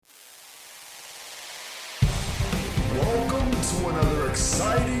to another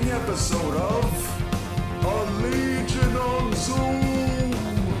exciting episode of A Legion on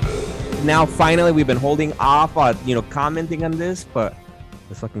Zoom. Now, finally, we've been holding off on, commenting on this, but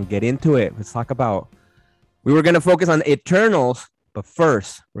let's fucking get into it. Let's talk about. We were gonna focus on Eternals, but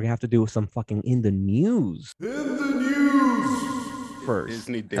first, we're gonna have to do some fucking in the news. In the news. First,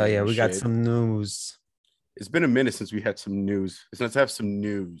 Disney Day. Oh yeah, we got shit. some news. It's been a minute since we had some news. It's nice to have some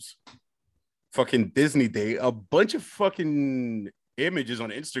news. Fucking Disney Day. A bunch of fucking images on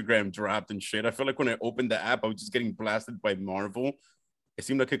Instagram dropped and shit. I feel like when I opened the app, I was just getting blasted by Marvel. It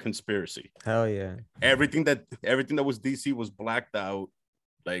seemed like a conspiracy. Hell yeah. Everything that was DC was blacked out.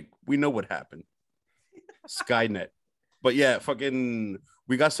 Like, we know what happened. Skynet. But yeah, fucking,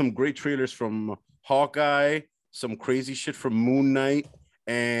 we got some great trailers from Hawkeye, some crazy shit from Moon Knight,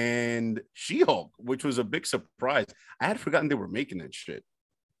 and She-Hulk, which was a big surprise. I had forgotten they were making that shit.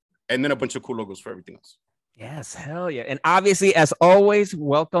 And then a bunch of cool logos for everything else. yes, hell yeah, and obviously, as always,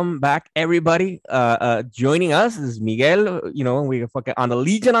 welcome back, everybody. Joining us is Miguel. We fucking on the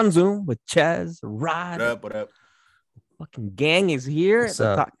Legion on Zoom with Ches, Rod. What up? Fucking gang is here. What's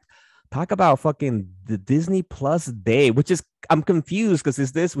up? Talk about fucking the Disney Plus Day, which is, I'm confused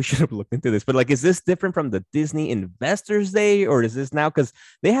because we should have looked into this, but like, is this different from the Disney Investors Day, or is this now? Because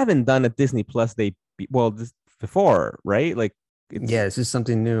they haven't done a Disney Plus Day this before, right? Like, Yeah, this is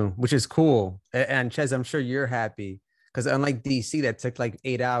something new, which is cool. And Ches, I'm sure you're happy because unlike DC, that took like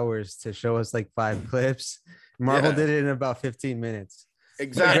 8 hours to show us like 5 clips. Marvel did it in about 15 minutes.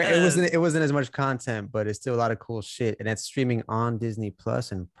 Exactly. It wasn't as much content, but it's still a lot of cool shit. And it's streaming on Disney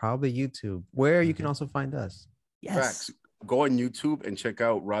Plus and probably YouTube, where you can also find us. yes. Facts. Go on YouTube and check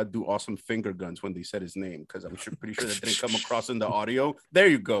out Rod do awesome finger guns when they said his name, because I'm pretty sure that didn't come across in the audio. There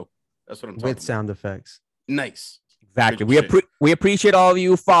you go. That's what I'm talking With sound effects. Nice. Exactly. Good We appreciate all of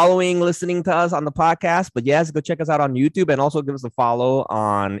you following, listening to us on the podcast. But yes, go check us out on YouTube and also give us a follow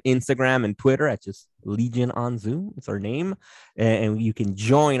on Instagram and Twitter at just Legion on Zoom. It's our name, and you can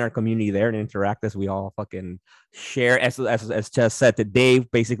join our community there and interact as we all fucking share. As Chess said today,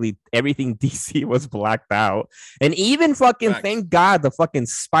 basically everything DC was blacked out, and even fucking Facts. thank God the fucking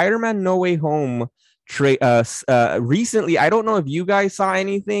Spider-Man No Way Home recently. I don't know if you guys saw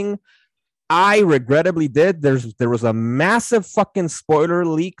anything. I regrettably did. There was a massive fucking spoiler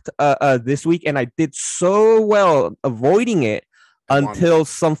leaked this week, and I did so well avoiding it until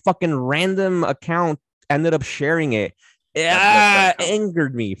some fucking random account ended up sharing it. Yeah,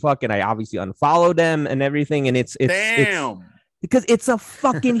 angered me. Fucking, I obviously unfollowed them and everything, and it's because it's a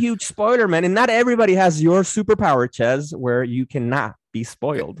fucking huge spoiler, man. And not everybody has your superpower, Ches, where you cannot be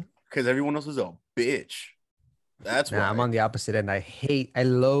spoiled. Because everyone else is a bitch. That's why I'm on the opposite end. I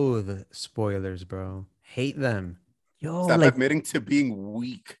loathe spoilers, bro. Hate them. Yo, Stop like, admitting to being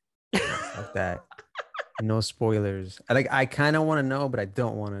weak. Like that. No spoilers. I kind of want to know, but I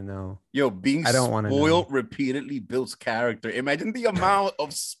don't want to know. Yo, being I don't wanna spoiled repeatedly builds character. Imagine the amount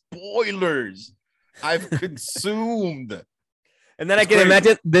of spoilers I've consumed. and then I It's can crazy.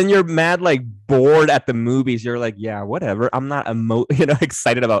 imagine. Then you're mad, like bored at the movies. You're like, yeah, whatever. I'm not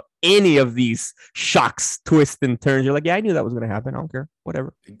excited about any of these shocks, twists, and turns. You're like, yeah, I knew that was gonna happen. I don't care.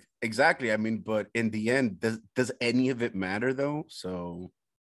 Whatever. Exactly. I mean, but in the end, does any of it matter though? So,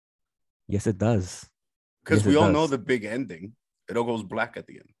 Yes, it does. because Yes, we it all does. know the big ending. It all goes black at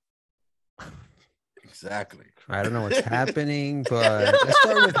the end. Exactly. I don't know what's happening, but let's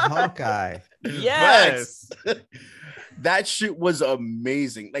start with Hawkeye. Yes. Facts. That shit was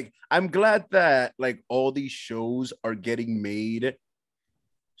amazing. Like, I'm glad that like all these shows are getting made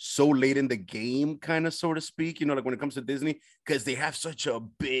so late in the game, kind of, so to speak, like when it comes to Disney, because they have such a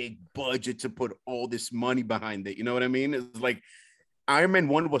big budget to put all this money behind it. You know what I mean? It's like Iron Man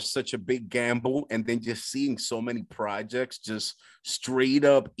 1 was such a big gamble, and then just seeing so many projects just straight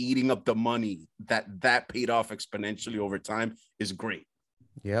up eating up the money that paid off exponentially over time is great.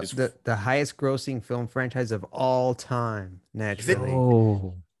 Yep. It's- The highest grossing film franchise of all time, naturally.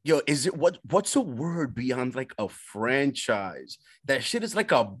 Oh, Yo, is it what's a word beyond like a franchise? That shit is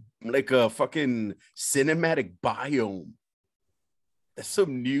like a fucking cinematic biome. That's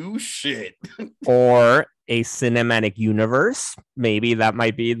some new shit. or a cinematic universe. Maybe that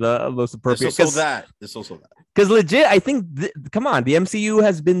might be the most appropriate. There's also that. Because legit, I think, come on, the MCU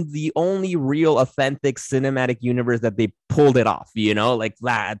has been the only real authentic cinematic universe that they pulled it off, like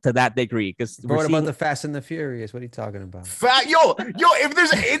that to that degree. Because But what about the Fast and the Furious? What are you talking about? Yo, if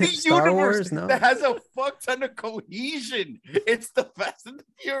there's any Star universe Wars? No. that has a fuck ton of cohesion, it's the Fast and the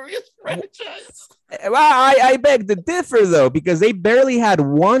Furious franchise. Well, I beg to differ, though, because they barely had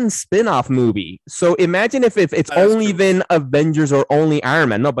one spin-off movie. So imagine if it's That's only true. been Avengers or only Iron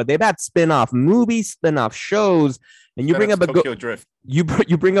Man. No, but they've had spin-off movies, spin-off shows, And you bring up a Tokyo Drift. you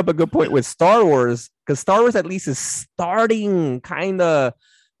bring up a good point with Star Wars, because Star Wars at least is starting kind of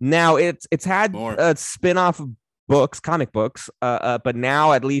now. It's had spin-off books, comic books, but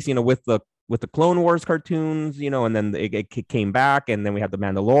now at least with the Clone Wars cartoons, and then it came back, and then we have the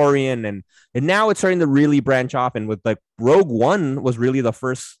Mandalorian, and now it's starting to really branch off. And with Rogue One was really the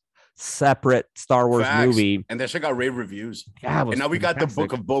first separate Star Wars movie, and that shit got rave reviews. Yeah, and now we got the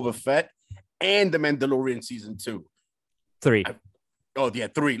Book of Boba Fett and the Mandalorian season 2. 3. Oh yeah,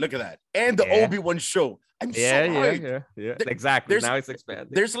 3. Look at that, and the Obi-Wan show. I'm so hyped. Yeah. Exactly. Now it's expanding.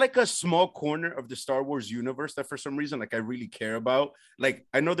 There's like a small corner of the Star Wars universe that for some reason I really care about. Like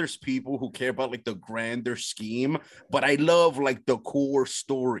I know there's people who care about like the grander scheme, but I love like the core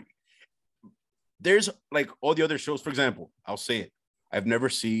story. There's like all the other shows. For example, I'll say it. I've never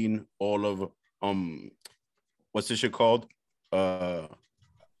seen all of what's this shit called? I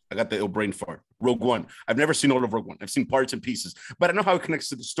got the ill brain fart. Rogue One. I've never seen all of Rogue One. I've seen parts and pieces, but I know how it connects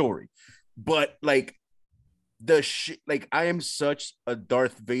to the story. But like I am such a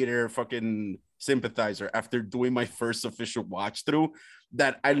Darth Vader fucking sympathizer after doing my first official watch through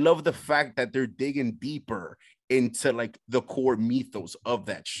that I love the fact that they're digging deeper into like the core mythos of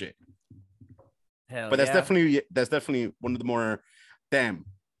that shit. But that's definitely one of the more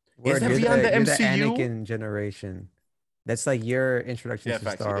Is that beyond the MCU? The Anakin generation. That's like your introduction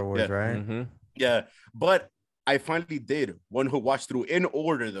to Star Wars, right? Mm-hmm. Yeah, but I finally did one who watched through in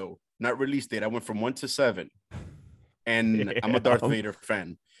order though, not release date. I went from 1 to 7, and I'm a Darth Vader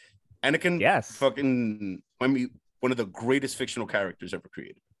fan. Anakin, one of the greatest fictional characters ever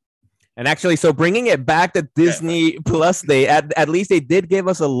created. And actually, so bringing it back to Disney Plus, they at least they did give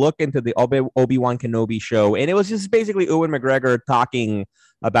us a look into the Obi-Wan Kenobi show, and it was just basically Ewan McGregor talking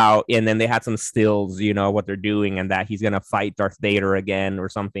about, and then they had some stills, what they're doing, and that he's gonna fight Darth Vader again or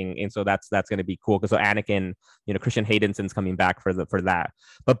something, and so that's gonna be cool. Because so Anakin, Christian Haydenson's coming back for that.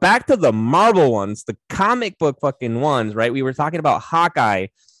 But back to the Marvel ones, the comic book fucking ones, right? We were talking about Hawkeye.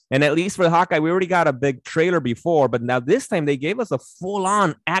 And at least for Hawkeye, we already got a big trailer before, but now this time they gave us a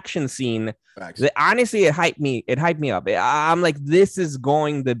full-on action scene. That, honestly, it hyped me up. I'm like, this is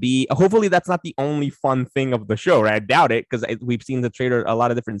going to be. Hopefully, that's not the only fun thing of the show, right? I doubt it, because we've seen the trailer, a lot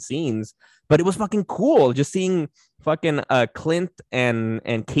of different scenes, but it was fucking cool just seeing fucking Clint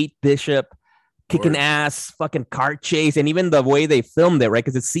and Kate Bishop kicking ass, fucking car chase, and even the way they filmed it, right?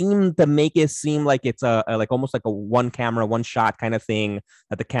 Because it seemed to make it seem like it's a like almost like a one camera, one shot kind of thing,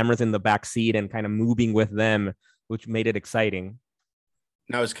 that the camera's in the back seat and kind of moving with them, which made it exciting.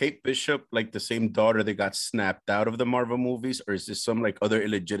 Now, is Kate Bishop like the same daughter that got snapped out of the Marvel movies, or is this some like other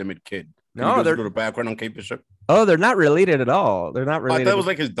illegitimate kid? No, they're a little background on Kate Bishop. Oh, they're not related at all. They're not related. I thought it was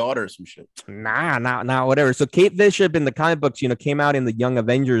like his daughter or some shit. Nah, whatever. So Kate Bishop in the comic books, came out in the Young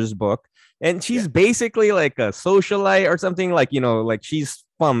Avengers book. And she's basically like a socialite or something, like, like she's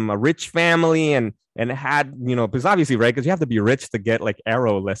from a rich family and had, because obviously, right, because you have to be rich to get like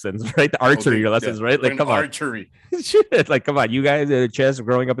arrow lessons, right? The archary lessons, right? Like, come on. Archery. Shit, like, come on. You guys chess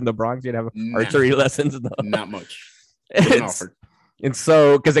growing up in the Bronx, you'd have archery lessons. No. Not much. And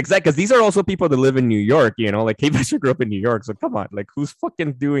so, because these are also people that live in New York, like Kate Bishop grew up in New York. So come on, like who's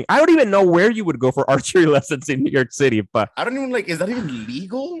fucking doing? I don't even know where you would go for archery lessons in New York City, but I don't even is that even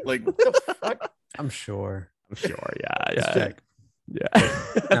legal? Like what the fuck? I'm sure. Yeah.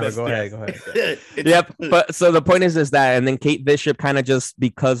 No, go ahead. Yep. But so the point is that, and then Kate Bishop kind of just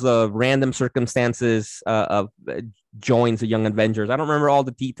because of random circumstances joins the Young Avengers. I don't remember all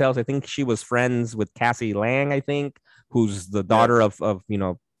the details. I think she was friends with Cassie Lang, I think, who's the daughter of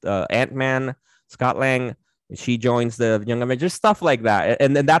Ant-Man, Scott Lang. She joins the Young Avengers, stuff like that.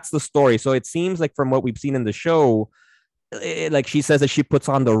 And then that's the story. So it seems like from what we've seen in the show, like she says that she puts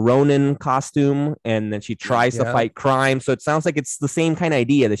on the Ronin costume and then she tries to fight crime. So it sounds like it's the same kind of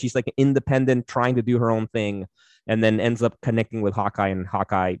idea that she's like independent, trying to do her own thing, and then ends up connecting with Hawkeye and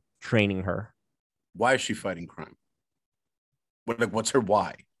Hawkeye training her. Why is she fighting crime? What's her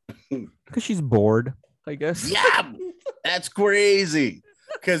why? Because she's bored, I guess. Yeah, that's crazy.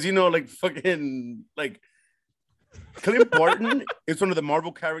 Because fucking Clint Barton is one of the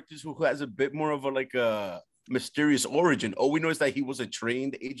Marvel characters who has a bit more of a mysterious origin. All we know is that he was a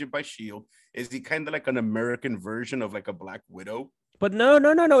trained agent by SHIELD. Is he kind of like an American version of like a Black Widow? But no,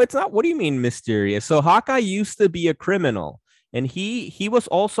 it's not. What do you mean mysterious? So Hawkeye used to be a criminal, and he was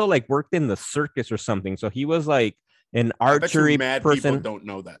also like worked in the circus or something. So he was like an archery person. People don't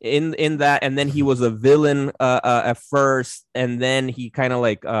know that in that, and then he was a villain at first, and then he kind of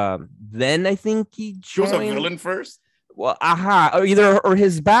like then I think he joined. He was a villain first. Well, or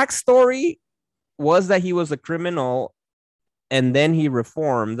his backstory was that he was a criminal, and then he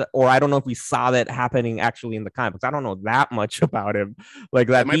reformed, or I don't know if we saw that happening actually in the comic books. I don't know that much about him, like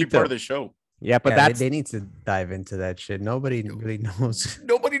that That might be detail. part of the show. Yeah, but Yeah, that's they need to dive into that shit. Nobody really knows.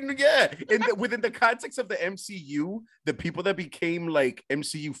 Nobody knew. Yeah, within the context of the MCU, the people that became like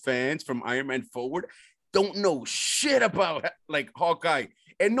MCU fans from Iron Man forward don't know shit about like Hawkeye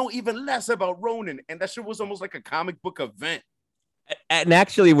and know even less about Ronin. And that shit was almost like a comic book event. and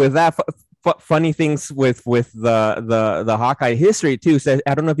actually with that funny things with the Hawkeye history too. So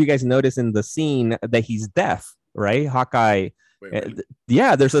I don't know if you guys noticed in the scene that he's deaf, right? Hawkeye. Wait, really?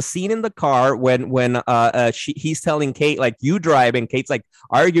 Yeah, there's a scene in the car when he's telling Kate like you drive, and Kate's like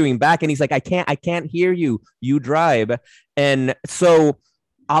arguing back, and he's like I can't hear you, you drive. And so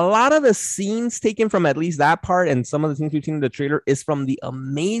a lot of the scenes taken from at least that part and some of the things we've seen in the trailer is from the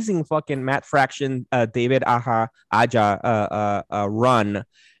amazing fucking Matt Fraction, David Aja run.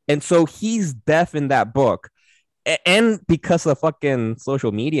 And so he's deaf in that book. And because of fucking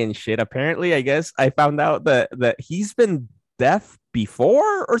social media and shit, apparently, I guess I found out that he's been deaf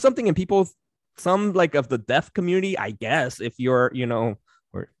before or something. And people, some like of the deaf community, I guess, if you're, you know,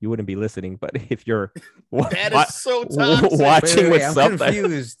 or you wouldn't be listening, but if you're that is so toxic. watching with I'm subtitles.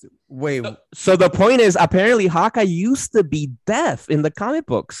 confused. Wait, So the point is, apparently, Hawkeye used to be deaf in the comic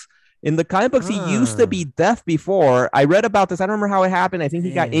books. In the comic books, he used to be deaf before. I read about this. I don't remember how it happened. I think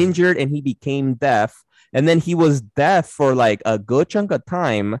he got Damn. injured and he became deaf. And then he was deaf for like a good chunk of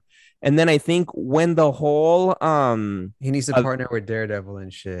time. And then I think when the whole he needs to partner with Daredevil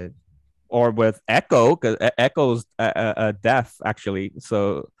and shit. or with Echo, because Echo's deaf actually.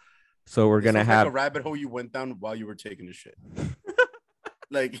 So we're gonna Sounds have like a rabbit hole you went down while you were taking the shit.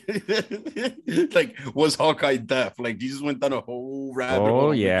 Like, like was Hawkeye deaf? Like, you just went down a whole rabbit hole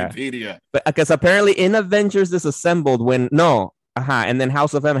on yeah. Wikipedia. But because apparently in Avengers Disassembled, and then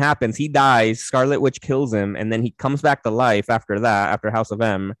House of M happens, he dies, Scarlet Witch kills him, and then he comes back to life after that, after House of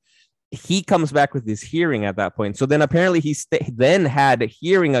M. He comes back with his hearing at that point. So then apparently he then had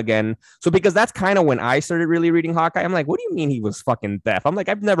hearing again. So because that's kind of when I started really reading Hawkeye, I'm like, what do you mean he was fucking deaf? I'm like,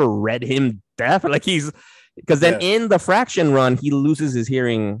 I've never read him deaf. Like because then in the Fraction run, he loses his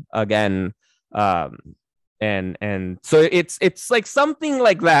hearing again. And so it's like something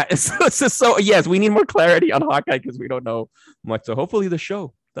like that. So yes, we need more clarity on Hawkeye because we don't know much. So hopefully the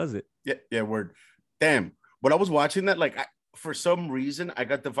show does it. Yeah, word. Damn. When I was watching that, like, for some reason, I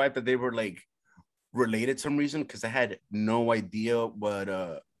got the vibe that they were like related some reason because I had no idea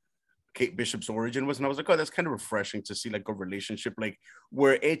what Kate Bishop's origin was, and I was like, oh, that's kind of refreshing to see like a relationship like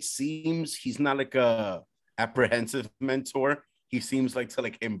where it seems he's not like a apprehensive mentor. He seems like to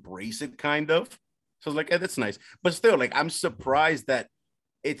like embrace it kind of. So I was like, yeah, that's nice. But still, like, I'm surprised that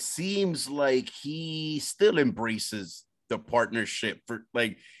it seems like he still embraces the partnership for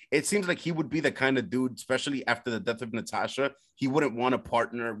like, it seems like he would be the kind of dude, especially after the death of Natasha, he wouldn't want a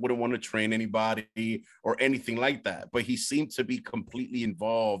partner, wouldn't want to train anybody or anything like that. But he seemed to be completely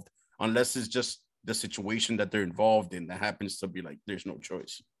involved, unless it's just the situation that they're involved in that happens to be like, there's no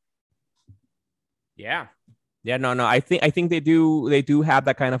choice. Yeah. No. I think they do have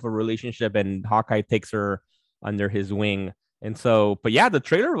that kind of a relationship, and Hawkeye takes her under his wing. And so, but yeah, the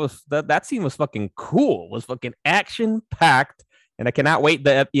trailer was that scene was fucking cool. It was fucking action packed, and I cannot wait.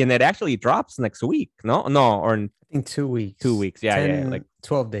 And it actually drops next week. No, or in I think 2 weeks. 2 weeks. Yeah, like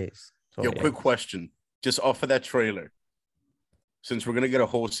 12 days. 12 Yo, days. quick question, just off of that trailer, since we're gonna get a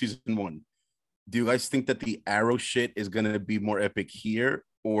whole season 1, do you guys think that the Arrow shit is gonna be more epic here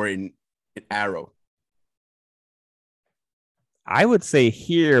or in Arrow? I would say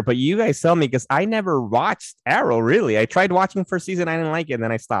here, but you guys tell me because I never watched Arrow really. I tried watching first season, I didn't like it, and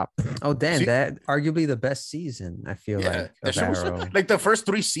then I stopped. Oh damn, See- that arguably the best season, I feel like, that of shit was Arrow. like the first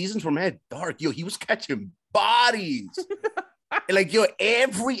 3 seasons were mad dark. Yo, he was catching bodies. Like, yo,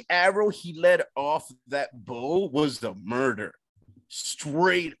 every arrow he let off that bow was a murder.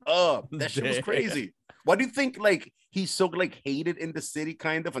 Straight up. That shit was Damn. crazy. Why do you think like he's so like hated in the city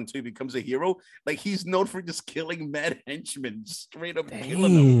kind of until he becomes a hero? Like, he's known for just killing mad henchmen, straight up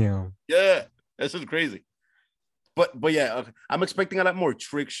killing them. Damn. Yeah, that's just crazy. But yeah, I'm expecting a lot more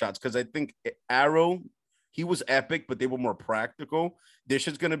trick shots because I think Arrow, he was epic, but they were more practical. This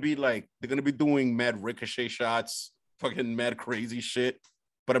shit's gonna be like they're gonna be doing mad ricochet shots, fucking mad crazy shit.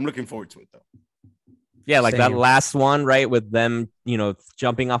 But I'm looking forward to it though. Yeah, like that Same. last one, right? With them,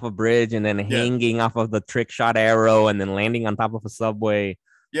 jumping off a bridge and then hanging off of the trick shot arrow and then landing on top of a subway.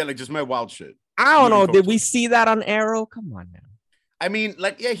 Yeah, like just mad wild shit. I don't know. Looking Did forward we to see that on Arrow? Come on now. I mean,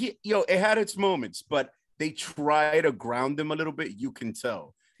 like, yeah, it had its moments, but they try to ground him a little bit. You can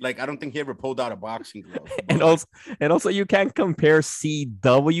tell. Like, I don't think he ever pulled out a boxing glove. And but- also, you can't compare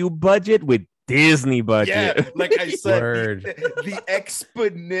CW budget with Disney budget. Yeah, like I said, Word. the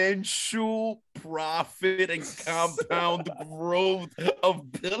exponential profit and compound growth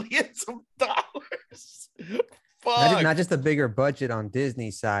of billions of dollars. Fuck. Not just a bigger budget on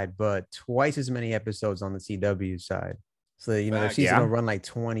Disney side, but twice as many episodes on the CW side. So their Facts. season Yeah. will run like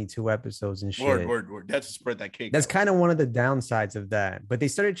 22 episodes and shit. Word. That's to spread that cake. That's out. kind of one of the downsides of that. But they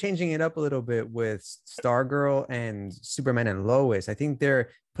started changing it up a little bit with Stargirl and Superman and Lois. I think they're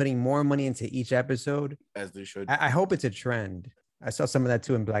putting more money into each episode. As they should. I hope it's a trend. I saw some of that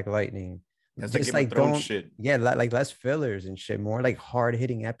too in Black Lightning. That's Just like like Game of Thrones don't, shit. yeah, like less fillers and shit, more like hard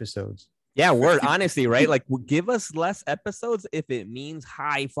hitting episodes. Yeah, word. Honestly, right? Like, give us less episodes if it means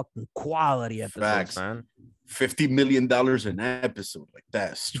high fucking quality episodes, Facts. man. $50 million an episode, like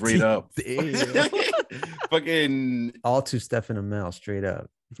that, straight up. Damn. Fucking All to Stefan Amell, straight up.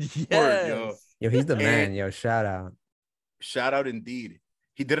 word, yo. Yo, he's the man. And- Yo, shout out. Shout out indeed.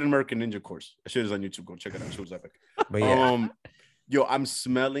 He did an American Ninja course. That shit is on YouTube. Go check it out. It was epic. But yeah, Yo, I'm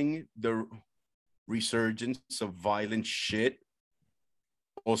smelling the resurgence of violent shit,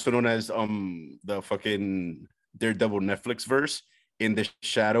 also known as the fucking Daredevil Netflix verse, in the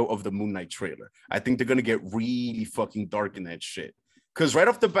shadow of the Moon Knight trailer. I think they're gonna get really fucking dark in that shit. Cause right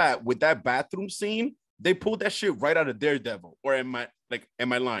off the bat, with that bathroom scene, they pulled that shit right out of Daredevil. Or am I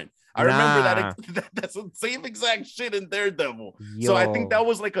lying? I remember that's the same exact shit in Daredevil. So I think Yo. that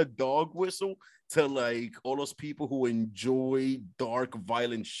was like a dog whistle to like all those people who enjoy dark,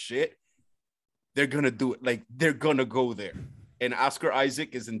 violent shit. They're gonna do it. Like they're gonna go there. And Oscar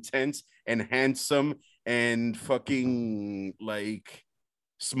Isaac is intense and handsome and fucking like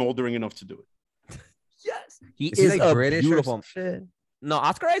smoldering enough to do it. Yes. He is is he like a British or beautiful. some shit? No,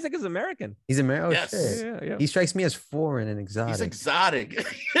 Oscar Isaac is American. He's American. Yes. Oh, shit. Yeah. He strikes me as foreign and exotic. He's exotic.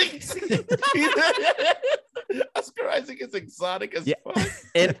 Oscar Isaac is exotic as Yeah. fuck.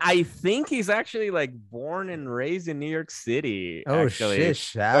 And I think he's actually like born and raised in New York City. Oh actually. shit!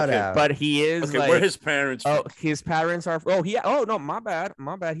 Shout Okay, out. But he is Okay, like, where his parents oh, from? his parents are. Oh, no, my bad.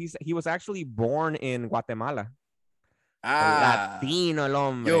 He was actually born in Guatemala. Latino el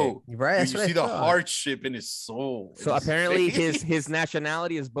hombre. Yo, right? you That's what I see the thought. hardship in his soul. So in his apparently face. his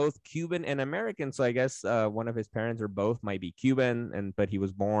nationality is both Cuban and American. So I guess one of his parents or both might be Cuban, but he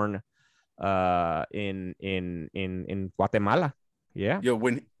was born in Guatemala. Yeah. Yo,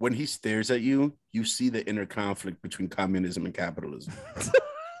 when he stares at you, you see the inner conflict between communism and capitalism.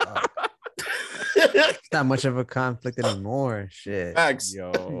 It's not much of a conflict anymore. Shit. Facts.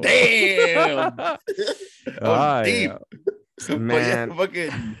 Yo. Damn. That was deep. Yeah. Man. But yeah,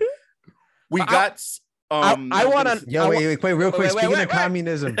 fucking, we I- got. I wanna- Yo, wait, real quick. wait, Speaking wait, of wait.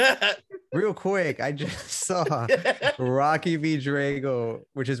 communism, real quick, I just saw Rocky v. Drago,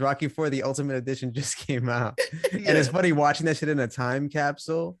 which is Rocky 4, the Ultimate Edition, just came out. And it's funny watching that shit in a time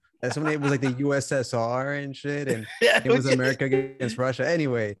capsule. That's when it was like the USSR and shit, and it was America against Russia.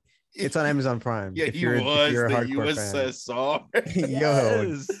 Anyway, it's on Amazon Prime. Yeah, if he you're, was if you're a the hardcore USSR.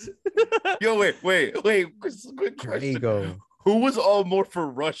 fan. Yo, wait. Quick question. Drago. Who was all more for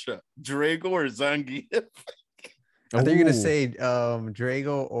Russia, Drago or Zangief? I thought you were gonna Ooh. say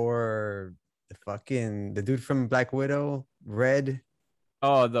Drago or the dude from Black Widow, Red.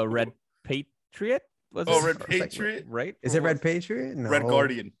 Oh, the Red Patriot? Was Oh, it? Red Or something, Patriot? right? Is it Red Patriot? No. Red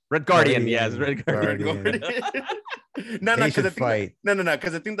Guardian. Red Guardian, Guardian. yes, Red Guardian. Guardian. No, They because should I think fight. no,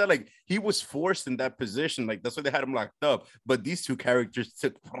 because I think that like he was forced in that position, like that's why they had him locked up. But these two characters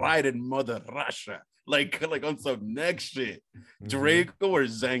took pride in Mother Russia, like on some next shit. Drago or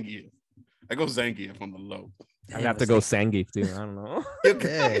Zangief? I go Zangief on the low. I have to go Zangief too. I don't know.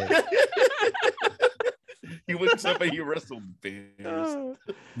 Yeah. He wakes up and he wrestled bears.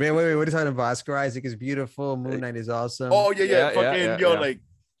 Wait. What are you talking about? Oscar Isaac is beautiful. Moon Knight is awesome. Oh yeah, fucking yeah. like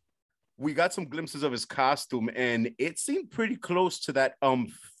we got some glimpses of his costume, and it seemed pretty close to that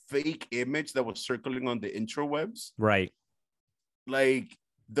fake image that was circling on the interwebs. Right. Like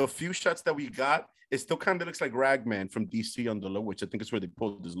the few shots that we got, it still kind of looks like Ragman from DC on the low, which I think is where they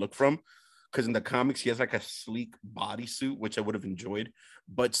pulled his look from. Because in the comics, he has like a sleek bodysuit, which I would have enjoyed.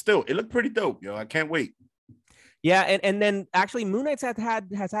 But still, it looked pretty dope, yo. I can't wait. Yeah, and then actually Moon Knight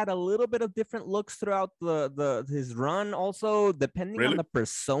has had a little bit of different looks throughout his run, also depending on Really? the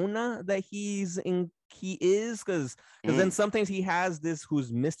persona that he is, because then sometimes he has this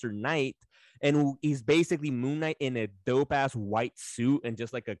who's Mr. Knight, and he's basically Moon Knight in a dope ass white suit and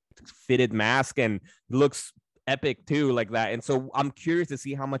just like a fitted mask, and looks epic too, like that. And so I'm curious to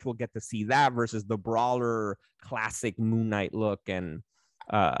see how much we'll get to see that versus the brawler classic Moon Knight look. And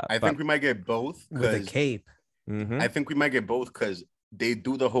I think we might get both. with a 'cause cape. Mhm. I think we might get both because they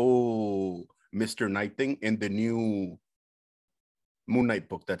do the whole Mr. Knight thing in the new Moon Knight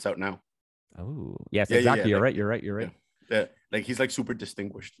book that's out now. Oh, yes, Yeah, yeah, exactly. yeah, You're like- right. You're right. You're right. Yeah, like he's like super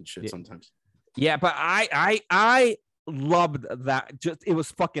distinguished and shit Yeah. sometimes. Yeah, but I loved that. Just it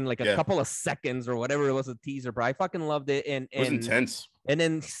was fucking like a Yeah. couple of seconds or whatever it was, a teaser, but I fucking loved it. And It was intense. and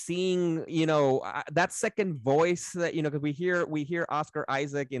then seeing that second voice that because we hear Oscar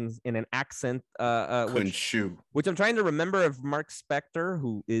Isaac in an accent Khonshu. which I'm trying to remember if Mark Spector,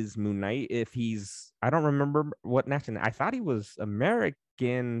 who is Moon Knight, if he's I don't remember what national. I thought he was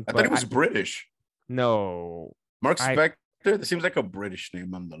American. I but thought he was British. no. Mark I- Spector. That seems like a British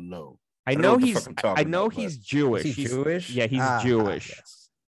name on the low. I don't know what the he's fuck I'm talking I know about, but- he's Jewish. Is he He's- Jewish? Yeah, he's Ah, Jewish. yes.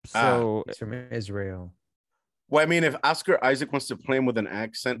 So He's from Israel. Well, I mean, if Oscar Isaac wants to play him with an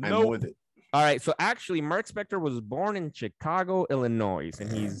accent, I'm Nope. with it. all right, so actually Mark Spector was born in Chicago, Illinois,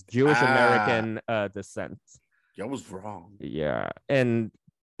 and he's Jewish American descent. I was wrong. Yeah.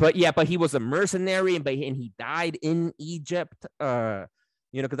 But he was a mercenary and he died in Egypt.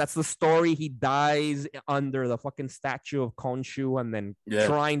 Because that's the story. He dies under the fucking statue of Khonshu and then Yeah.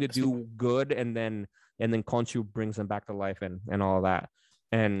 trying to do good, and then Khonshu brings him back to life and all of that.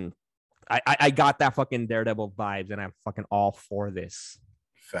 And I got that fucking Daredevil vibes, and I'm fucking all for this.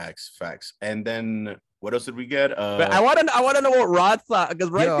 Facts. And then what else did we get? But I want to know what Rod thought, because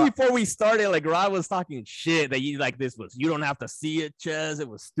right Yo, before we started, like Rod was talking shit that you like this was you don't have to see it, Ches. It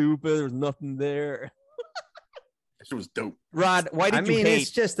was stupid. There was nothing there. that shit was dope. Rod, why did I mean, you hate?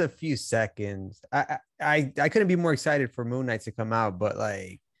 it's just a few seconds. I couldn't be more excited for Moon Knight to come out, but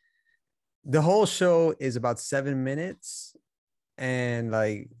like the whole show is about 7 minutes, and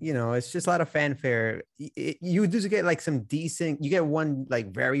like it's just a lot of fanfare. You do get like some decent. You get one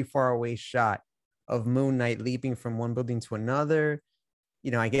like very far away shot of Moon Knight leaping from one building to another.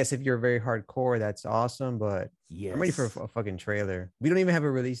 I guess if you're very hardcore, that's awesome. But Yes. I'm ready for a fucking trailer. We don't even have a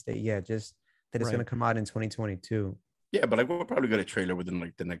release date yet. Just that it's Right. gonna come out in 2022. Yeah, but like we'll probably get a trailer within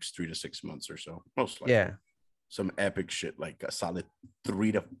like the next 3 to 6 months or so. Most likely. Yeah. Some epic shit, like a solid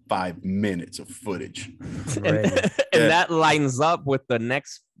 3 to 5 minutes of footage. and, Right. and Yeah. that lines up with the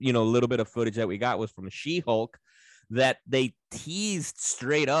next little bit of footage that we got was from She-Hulk, that they teased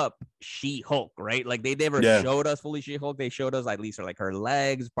straight up She-Hulk, right? Like they never Yeah. showed us fully She-Hulk. They showed us at least like her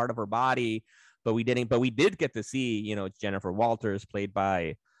legs, part of her body, but we didn't. But we did get to see Jennifer Walters, played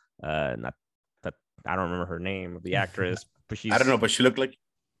by not that I don't remember her name, the actress, but she's I don't know, but she looked like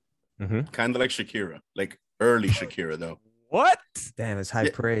Mhm. kind of like Shakira, like early Shakira though. What? Damn, it's high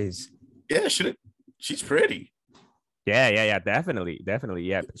Yeah. praise. Yeah, she's pretty. Yeah, definitely,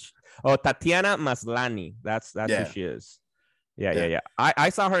 yeah. Oh, Tatiana Maslany, that's Yeah. who she is. Yeah. Yeah. I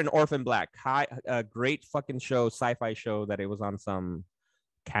saw her in Orphan Black. A great fucking show, sci-fi show that it was on some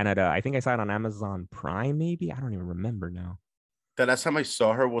Canada. I think I saw it on Amazon Prime, maybe. I don't even remember now. The last time I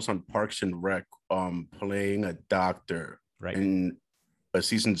saw her was on Parks and Rec, playing a doctor, Right. and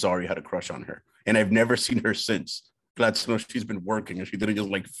Aziz Ansari had a crush on her, and I've never seen her since. Glad to know she's been working and she didn't just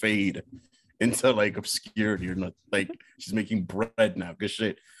like fade into like obscurity or not. Like she's making bread now. Good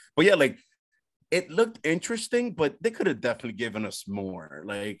shit. But yeah, like it looked interesting, but they could have definitely given us more.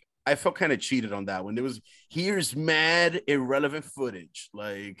 Like I felt kind of cheated on that one. Here's mad irrelevant footage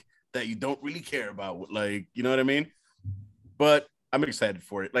like that you don't really care about. Like, you know what I mean? But I'm excited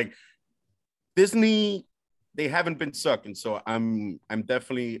for it. Like Disney, they haven't been sucking, so I'm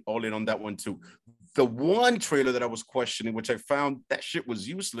definitely all in on that one too. The one trailer that I was questioning, which I found that shit was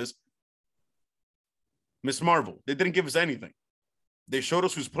useless, Miss Marvel. They didn't give us anything. They showed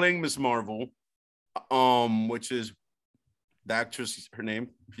us who's playing Miss Marvel, which is the actress. Her name.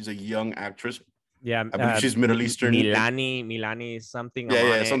 She's a young actress. Yeah, I believe she's Middle Eastern. Milani something.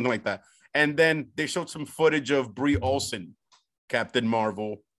 Yeah, something like that. And then they showed some footage of Brie Olsen, Captain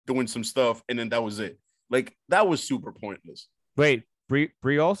Marvel, doing some stuff, and then that was it. Like that was super pointless. Wait,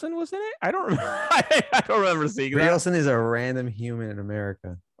 Brie Olsen was in it? I don't remember. I don't remember seeing Brie that. Olsen is a random human in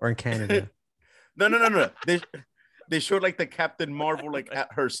America or in Canada. No. They showed like the Captain Marvel, like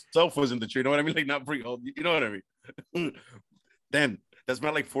herself was in the tree. You know what I mean? Like not Brie Olsen. You know what I mean? Damn, that's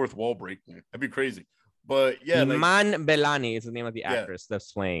not like fourth wall break. Man. That'd be crazy. But yeah, like, Iman Belani is the name of the Yeah. actress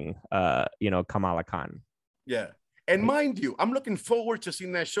that's playing Kamala Khan. yeah. And mind you, I'm looking forward to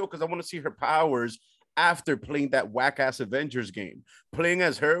seeing that show because I want to see her powers after playing that whack ass Avengers game. Playing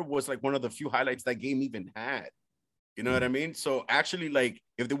as her was like one of the few highlights that game even had. You know what I mean? So actually, like,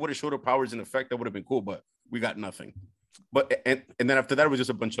 if they would have showed her powers in effect, that would have been cool. But we got nothing. But and then after that, it was just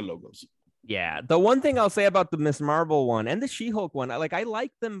a bunch of logos. Yeah, the one thing I'll say about the Miss Marvel one and the She-Hulk one, I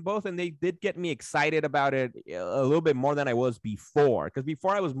like them both, and they did get me excited about it a little bit more than I was before. Because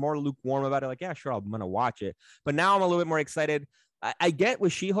before I was more lukewarm about it, like, yeah, sure, I'm gonna watch it. But now I'm a little bit more excited. I get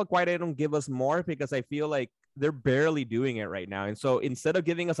with She-Hulk why they don't give us more, because I feel like they're barely doing it right now. And so instead of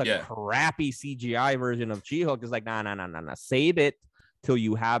giving us a crappy CGI version of She-Hulk, it's like, nah. Save it till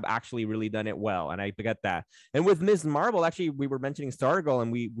you have actually really done it well. And I get that. And with Ms. Marvel, actually, we were mentioning Stargirl,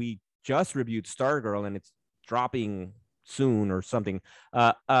 and we just reviewed Stargirl, and it's dropping soon or something.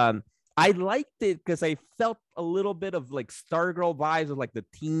 I liked it because I felt a little bit of like Stargirl vibes of like the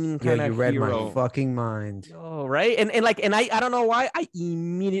teen kind of you read hero. my fucking mind. Oh, right. And I don't know why I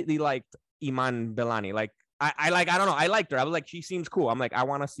immediately liked Iman Belani. Like I don't know. I liked her. I was like, she seems cool. I'm like, I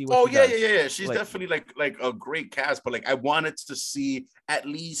want to see what. Yeah. She's like, definitely like a great cast, but like I wanted to see at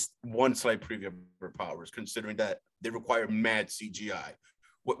least one slight preview of her powers, considering that they require mad CGI.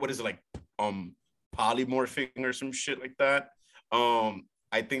 What is it like? Polymorphing or some shit like that.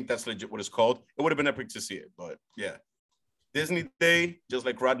 I think that's legit what it's called. It would have been epic to see it, but yeah. Disney Day, just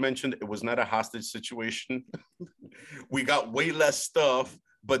like Rod mentioned, it was not a hostage situation. We got way less stuff,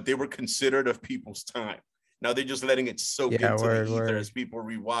 but they were considered of people's time. Now they're just letting it soak into the ether as people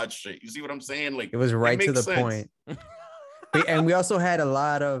rewatch it. You see what I'm saying? Like it was right to the sense. point. And we also had a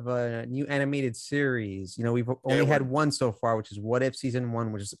lot of new animated series. You know, we've only had one so far, which is What If Season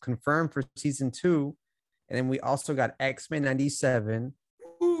 1, which is confirmed for Season 2. And then we also got X-Men 97.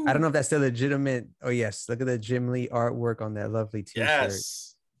 Ooh. I don't know if that's still legitimate. Oh, yes. Look at the Jim Lee artwork on that lovely t-shirt.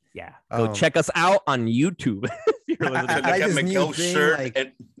 Yes. Yeah. Go check us out on YouTube. I like this new thing, shirt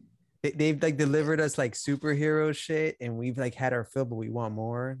like, they've like delivered us like superhero shit, and we've like had our fill, but we want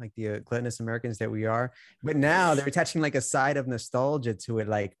more, like the gluttonous Americans that we are. But now they're attaching like a side of nostalgia to it,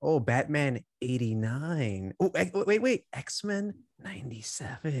 like, oh, Batman 89. Oh, wait, X-Men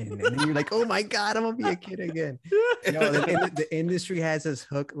 97. And then you're like, oh my God, I'm gonna be a kid again. The industry has us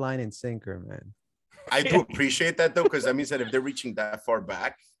hook, line, and sinker, man. I do appreciate that though, because that means that if they're reaching that far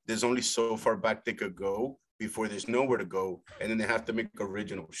back, there's only so far back they could go before there's nowhere to go, and then they have to make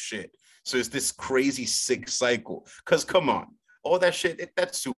original shit. So it's this crazy sick cycle. Because come on, all that shit,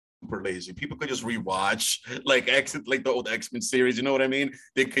 that's super lazy. People could just rewatch like the old X-Men series, you know what I mean?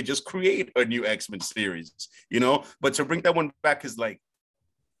 They could just create a new X-Men series, you know? But to bring that one back is like,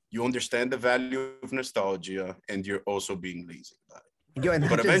 you understand the value of nostalgia, and you're also being lazy about it.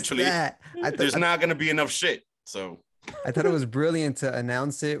 But eventually, there's not going to be enough shit, so... I thought it was brilliant to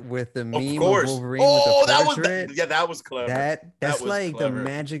announce it with the meme of Wolverine with the portrait. That was clever. That's like clever. The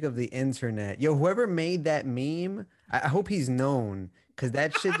magic of the internet. Yo, whoever made that meme, I hope he's known, because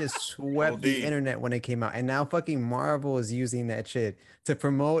that shit just swept the internet when it came out. And now fucking Marvel is using that shit to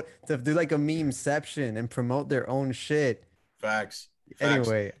do like a memeception and promote their own shit. Facts.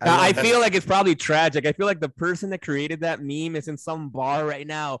 Anyway, I feel like it's probably tragic. I feel like the person that created that meme is in some bar right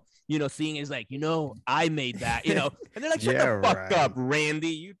now, you know, seeing is like, you know, I made that, you know, and they're like, shut the fuck up,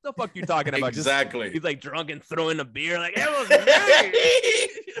 Randy. The fuck you talking about? Exactly. He's like drunk and throwing a beer, like, it was me.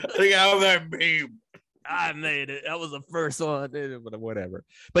 Look how that meme. I made it. That was the first one. Whatever.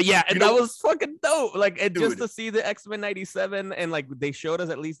 But yeah, and that was fucking dope. Like, and just to see the X-Men 97, and like they showed us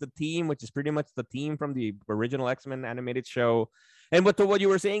at least the team, which is pretty much the team from the original X-Men animated show. And to what you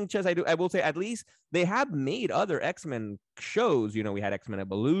were saying, Ches, I will say at least they have made other X-Men shows. You know, we had X-Men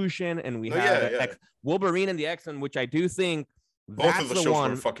Evolution, and we had Wolverine and the X-Men, which I do think both of the shows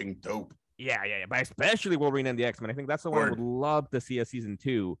were fucking dope. Yeah. But especially Wolverine and the X-Men. I think that's the one I would love to see a season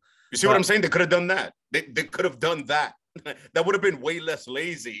 2. You see what I'm saying? They could have done that. They could have done that. That would have been way less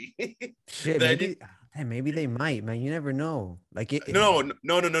lazy. Shit, maybe they might, man. You never know. Like No.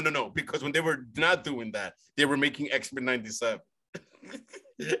 Because when they were not doing that, they were making X-Men 97.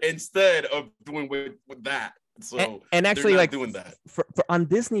 Instead of doing with that. So and actually, like doing that for on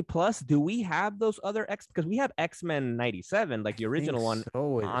Disney Plus, do we have those other because we have X-Men 97, like the original one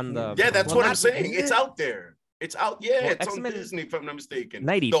on the that's what I'm saying. It's out there. It's out. Yeah, it's X-Men on Disney, if I'm not mistaken.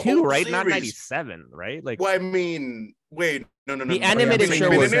 92, right? Series. Not 97, right? Like, well, I mean, wait, no. The animated show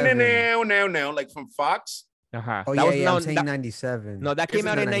was now, like from Fox. Uh-huh. Oh, I'm saying 97. No, that came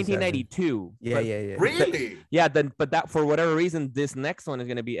out in 1992. Yeah. Really? But that for whatever reason, this next one is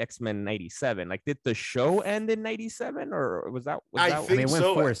going to be X-Men 97. Like, did the show end in 97, or was that? I think it went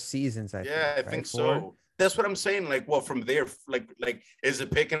so. 4 seasons. I think so. That's what I'm saying. Like, well, from there, like, is it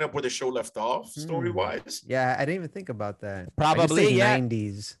picking up where the show left off, story-wise? Yeah, I didn't even think about that. Probably,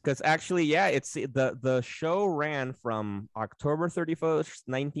 90s. Because actually, it's the show ran from October 31st,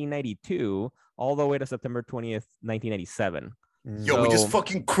 1992, all the way to September 20th, 1997. Yo, we just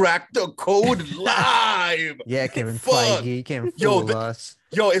fucking cracked the code live. Yeah, Kevin Feige, you can't fool us.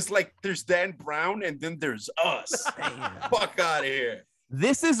 Yo, it's like there's Dan Brown and then there's us. Fuck out of here.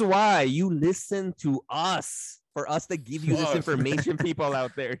 This is why you listen to us. for us to give you this Fuck. information, people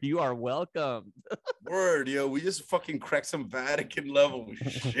out there. You are welcome. Word, yo, we just fucking cracked some Vatican level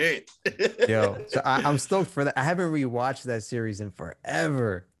shit. Yo, so I'm stoked for that. I haven't rewatched that series in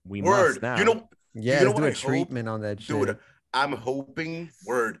forever. We Word, must now. you know, Yeah, You know let's do what a I hope? treatment on that shit. dude, I'm hoping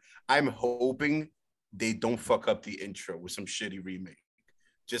they don't fuck up the intro with some shitty remake.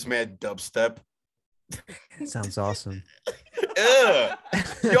 Just mad dubstep. Sounds awesome. Ugh.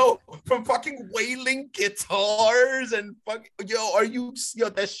 Yo, from fucking wailing guitars and fucking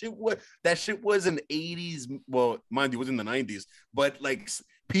that shit was in the 80s. Well, mind you, it was in the 90s, but like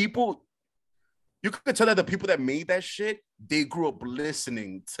people, you could tell that the people that made that shit, they grew up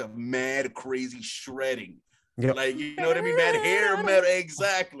listening to mad crazy shredding. Yep. Like, you know what I mean? Mad hair metal,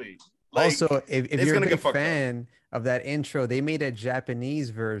 exactly. Like, Also, if it's you're a gonna big get fucked up. fan of that intro, they made a Japanese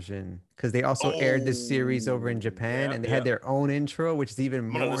version because they also aired this series over in Oh, Japan, yeah, and they yeah. had their own intro, which is even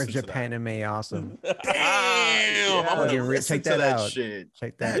I'm gonna more listen to that. Japanime awesome. damn, Yeah. I'm gonna Fucking listen check to that that out. shit.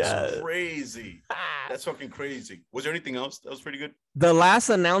 Check that That's out. Yeah. crazy. That's fucking crazy. Was there anything else that was pretty good? The last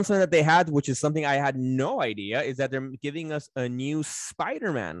announcement that they had, which is something I had no idea, is that they're giving us a new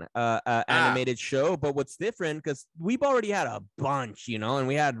Spider-Man animated show. But what's different, because we've already had a bunch, and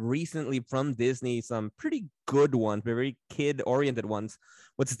we had recently from Disney some pretty good ones, very kid-oriented ones.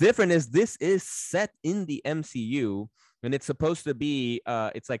 What's different is this is set in the MCU, and it's supposed to be,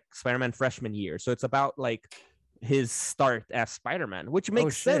 it's like Spider-Man freshman year. So it's about like his start as Spider-Man, which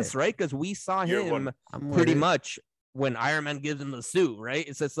makes sense, shit. right? Because we saw Year him one. I'm with pretty it. much when Iron Man gives him the suit, right?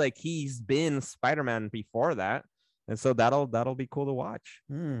 It's just like he's been Spider-Man before that, and so that'll be cool to watch.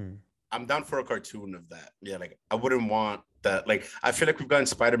 Hmm. I'm down for a cartoon of that. Yeah, like I wouldn't want that. Like I feel like we've gotten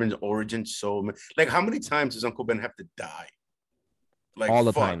Spider-Man's origin like how many times does Uncle Ben have to die? Like All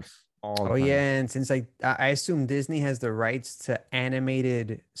the fuck. time. All the Oh time. yeah, and since like I assume Disney has the rights to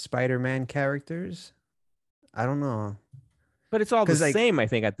animated Spider-Man characters, I don't know. But it's all the 'Cause, like- same, I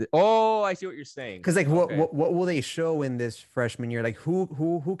think. I see what you're saying. Because like Okay. what will they show in this freshman year? Like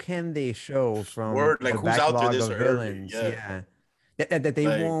who can they show from Word, like, the who's out there backlog this of early? villains? Yeah. Yeah. That they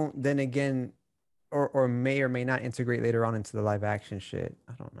Like- won't then again or may or may not integrate later on into the live action shit.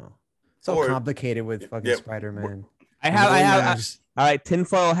 I don't know. So Or- complicated with fucking yeah, Spider-Man. I have Lawyers. all right,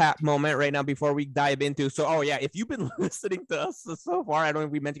 tinfoil hat moment right now before we dive into. So, if you've been listening to us so far, I don't know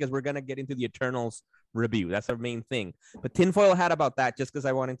if we mentioned because we're gonna get into the Eternals review. That's our main thing. But tinfoil hat about that, just because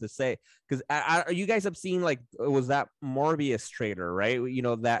I wanted to say, because you guys have seen like was that Morbius trailer, right?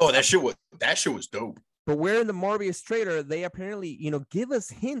 That. Oh, that shit was dope. But where in the Morbius trailer, they apparently, give us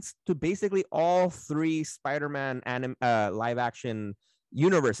hints to basically all three Spider-Man live action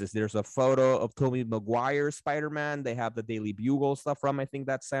universes. There's a photo of Tobey Maguire's Spider-Man. They have the Daily Bugle stuff from, I think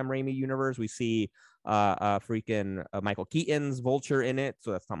that's Sam Raimi universe. We see freaking Michael Keaton's Vulture in it.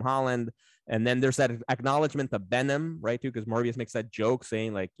 So that's Tom Holland. And then there's that acknowledgement of Venom, right? Too, because Morbius makes that joke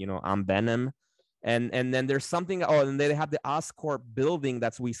saying like, I'm Venom. And then there's something. Oh, and they have the Oscorp building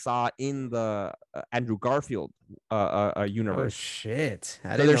that's we saw in the Andrew Garfield Oh universe. shit.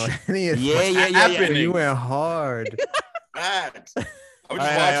 I So didn't there's- know any of Yeah, What's yeah, yeah. happening? You went hard. Facts. I was just All right, watching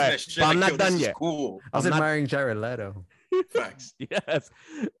all right. that shit. But I'm like, not yo, done this is yet. cool. I was I'm not- admiring Jared Leto. Facts. Yes,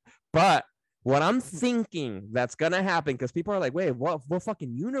 but what I'm thinking that's gonna happen, because people are like, wait, what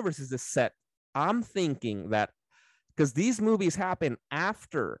fucking universe is this set? I'm thinking that because these movies happen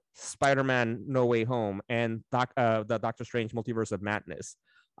after Spider-Man No Way Home and the Doctor Strange Multiverse of Madness,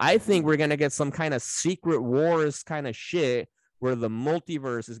 I think we're gonna get some kind of Secret Wars kind of shit where the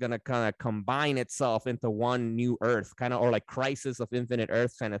multiverse is gonna kind of combine itself into one new Earth, kind of, or like Crisis of Infinite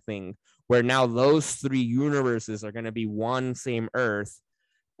Earth kind of thing, where now those three universes are gonna be one same Earth,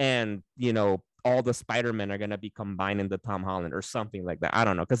 and all the Spider-Men are gonna be combined into Tom Holland or something like that. I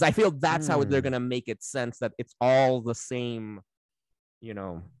don't know, because I feel that's how they're gonna make it sense that it's all the same,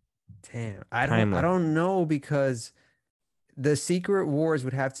 Damn. Timeline. I don't know, because the Secret Wars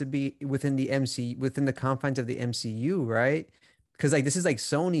would have to be within the confines of the MCU, right? Because like this is like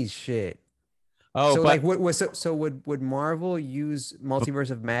Sony's shit. Oh, So but like would Marvel use Multiverse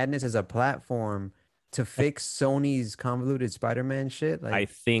of Madness as a platform to fix Sony's convoluted Spider-Man shit? Like I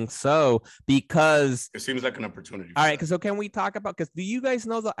think so, because It seems like an opportunity. all for right, that. so can we talk about, because do you guys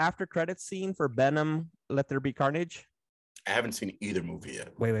know the after credits scene for Venom Let There Be Carnage? I haven't seen either movie yet.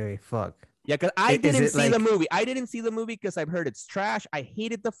 wait, fuck. Yeah, because I Is didn't it see the like- movie. I didn't see the movie because I've heard it's trash. I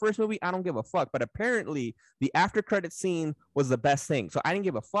hated the first movie. I don't give a fuck. But apparently, the after credit scene was the best thing. So I didn't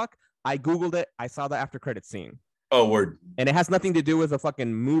give a fuck. I Googled it. I saw the after credit scene. Oh, word. And it has nothing to do with the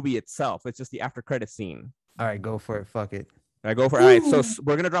fucking movie itself. It's just the after credit scene. All right, go for it. Fuck it. I go for all right. So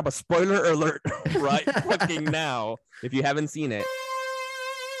we're gonna drop a spoiler alert right fucking now if you haven't seen it.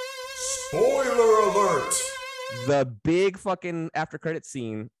 Spoiler alert! The big fucking after credit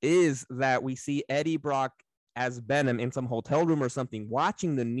scene is that we see Eddie Brock as Venom in some hotel room or something,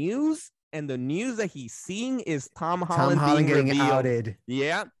 watching the news, and the news that he's seeing is Tom Holland being getting revealed. outed.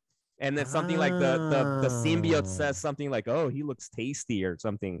 Yeah. And then something like the symbiote says something like, "Oh, he looks tasty" or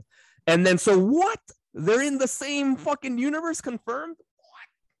something. And then so what? They're in the same fucking universe, confirmed?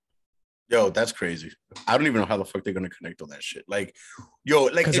 Yo, that's crazy. I don't even know how the fuck they're gonna connect all that shit. Like, yo,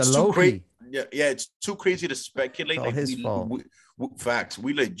 like 'Cause it's of too Loki. crazy. Yeah, it's too crazy to speculate. It's all Like his fault. facts.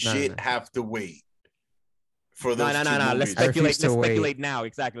 We legit No. have to wait for No, those. no, two no, no. Let's movies. speculate. refuse to Let's wait. speculate now.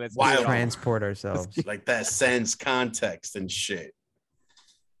 Exactly. Let's do Wild. it all. Transport ourselves. Like that sense context and shit.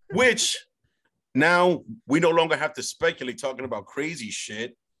 Which now we no longer have to speculate talking about crazy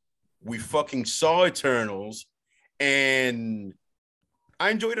shit. We fucking saw Eternals, and I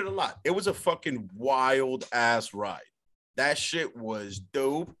enjoyed it a lot. It was a fucking wild ass ride. That shit was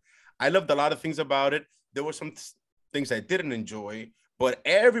dope. I loved a lot of things about it. There were some things I didn't enjoy, but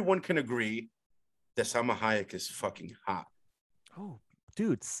everyone can agree that Salma Hayek is fucking hot. Oh,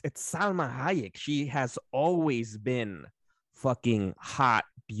 dude, it's Salma Hayek. She has always been fucking hot,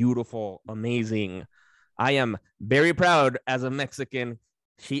 beautiful, amazing. I am very proud as a Mexican.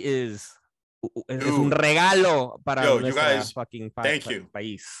 She is es un Dude. regalo para Yo, you nuestra guys, fucking thank you.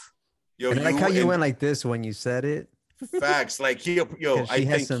 país. Yo, And I like how you and went like this when you said it. facts. Like, yo, 'Cause I she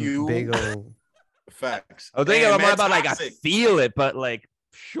has thank some you. big old. Facts. I was thinking And more about like I Toxic. feel it, but like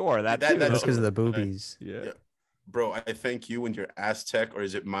sure that too. That's That's because of the true. boobies. Yeah. Yeah. Bro, I thank you and your Aztec, or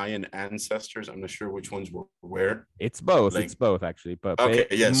is it Mayan ancestors? I'm not sure which ones were where. It's both. Like- It's both actually, but Okay,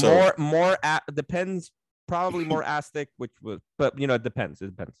 yeah, so- more depends. Probably more Aztec, which was, but you know, it depends.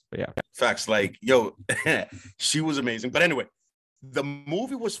 But yeah, Facts. Like, yo, she was amazing. But anyway, the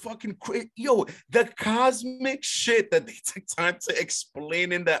movie was fucking crazy. Yo, the cosmic shit that they took time to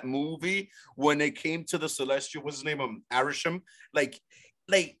explain in that movie when it came to the Celestial, what's his name? Arisham. Like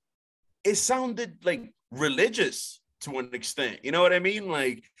it sounded like religious to an extent. You know what I mean?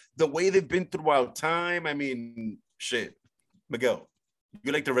 Like the way they've been throughout time. I mean, shit. Miguel,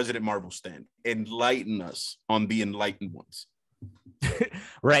 you're like the resident Marvel stand. Enlighten us on the enlightened ones.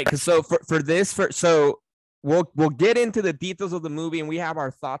 right. Because so for this, so we'll get into the details of the movie and we have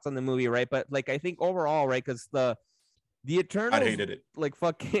our thoughts on the movie, right? But like I think overall, right? Because the Eternals, I hated it. like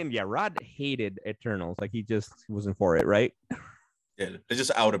fucking yeah, Rod hated Eternals. Like he just wasn't for it, right? Yeah, they're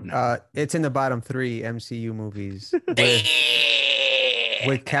just out of now. It's in the bottom 3 MCU movies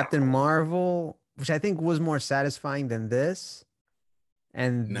with Captain Marvel, which I think was more satisfying than this.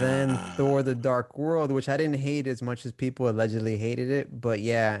 And then Nah. Thor: The Dark World, which I didn't hate as much as people allegedly hated it. But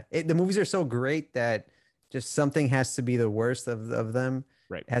yeah, the movies are so great that just something has to be the worst of them.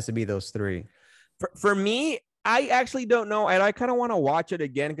 Right. It has to be those 3. For me, I actually don't know, and I kind of want to watch it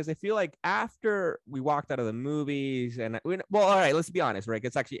again because I feel like after we walked out of the movies, and well, all right, let's be honest, right?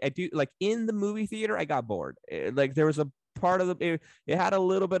 It's actually I do like in the movie theater, I got bored. Like there was a part of it had a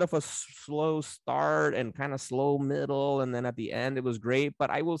little bit of a slow start and kind of slow middle, and then at the end it was great. But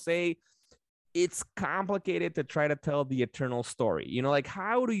I will say it's complicated to try to tell the Eternal story. You know, like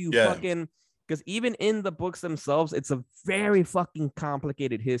how do you fucking, because even in the books themselves, it's a very fucking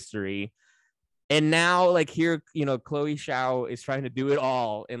complicated history. And now, like here, you know, Chloe Zhao is trying to do it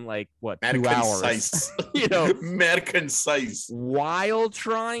all in like what, Mad 2 concise. hours, you know, Mad concise. while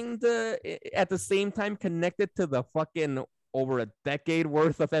trying to at the same time connect it to the fucking over a decade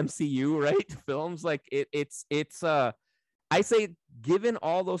worth of MCU, right? Films. Like it's I say, given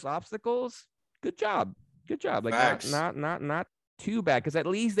all those obstacles, good job. Like Facts. not too bad, because at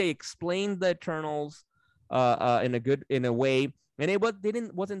least they explained the Eternals in a way. And it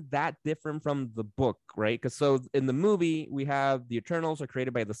wasn't that different from the book, right? Because so in the movie, we have the Eternals are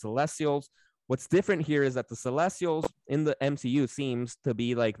created by the Celestials. What's different here is that the Celestials in the MCU seems to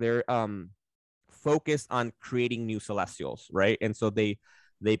be like they're focused on creating new Celestials, right? And so they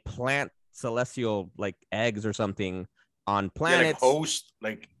plant Celestial like eggs or something on planets. Yeah, like host,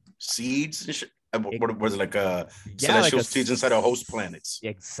 like seeds and shit. What was it, like Yeah, celestial like seeds inside of host planets?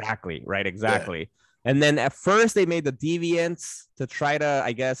 Exactly, right, exactly. And then at first they made the deviants to try to,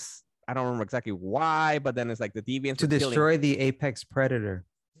 I guess, I don't remember exactly why, but then it's like the deviants To were killing- destroy the apex predator.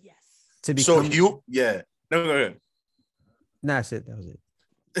 Yes. To So become. you, yeah. No, go ahead. Nah, that's it. That was it.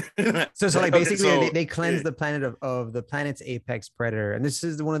 So like Okay, basically so- they cleanse the planet of the planet's apex predator, and this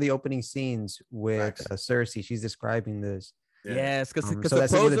is one of the opening scenes with Facts. Cersei. She's describing this. Yeah. Yes, because So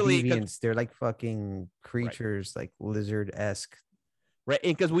that's one of the supposedly, 'cause- deviants. They're like fucking creatures, like lizard-esque. right?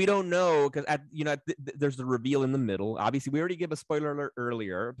 Because we don't know, because there's the reveal in the middle. Obviously, we already gave a spoiler alert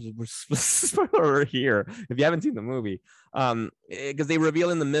earlier. Spoiler alert here if you haven't seen the movie. Because they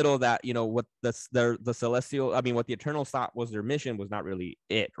reveal in the middle that what the celestial, I mean, what the Eternals thought was their mission was not really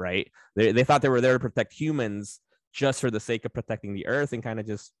it, right? They thought they were there to protect humans just for the sake of protecting the Earth and kind of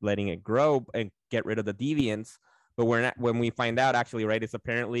just letting it grow and get rid of the deviants. But when we find out, actually, right, it's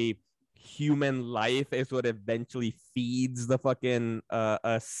apparently human life is what eventually feeds the fucking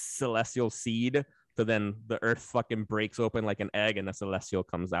a celestial seed. So then the Earth fucking breaks open like an egg and the celestial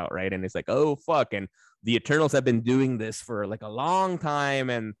comes out, right? And it's like, oh fuck, and the Eternals have been doing this for like a long time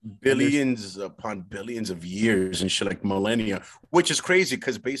and billions upon billions of years and shit, like millennia, which is crazy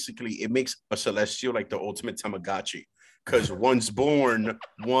because basically it makes a celestial like the ultimate Tamagotchi, because one's born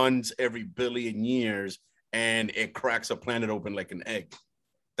once every billion years and it cracks a planet open like an egg.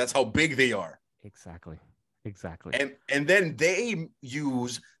 That's how big they are. Exactly. And then they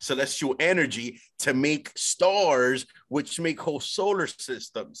use celestial energy to make stars, which make whole solar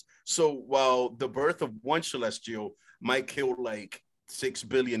systems. So while the birth of one celestial might kill like 6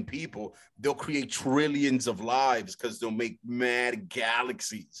 billion people, they'll create trillions of lives because they'll make mad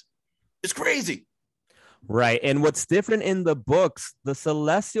galaxies. It's crazy. Right. And what's different in the books, the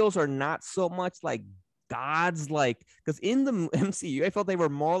celestials are not so much like gods, like, because in the MCU I felt they were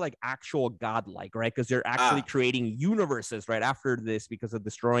more like actual godlike, right? Because they're actually creating universes right after this because of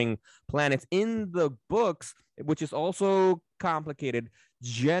destroying planets. In the books, which is also complicated,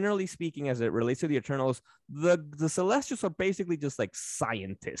 generally speaking, as it relates to the Eternals, the Celestials are basically just like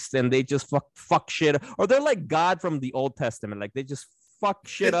scientists, and they just fuck shit, or they're like God from the Old Testament, like they just fuck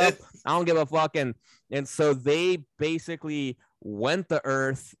shit up. I don't give a fuck. And so they basically went to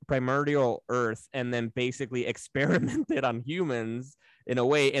Earth, primordial Earth, and then basically experimented on humans in a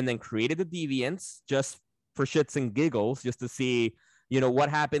way, and then created the deviants just for shits and giggles, just to see, what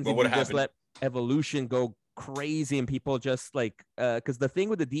happens if you just let evolution go crazy and people just like, because the thing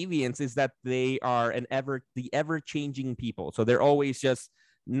with the deviants is that they are the ever-changing people. So they're always just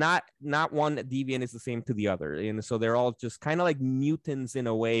not one deviant is the same to the other, and so they're all just kind of like mutants in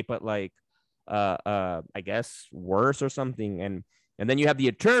a way, but like I guess worse or something. And then you have the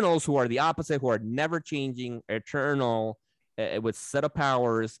Eternals, who are the opposite, who are never changing, eternal, with set of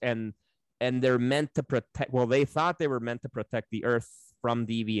powers, and they're meant to protect, well, they thought they were meant to protect the Earth from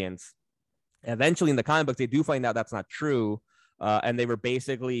deviants. Eventually in the comic books they do find out that's not true, and they were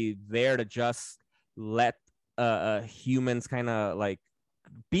basically there to just let humans kind of like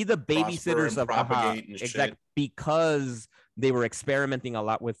be the babysitters of exactly, because they were experimenting a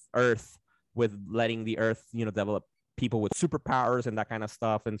lot with Earth, with letting the Earth, develop people with superpowers and that kind of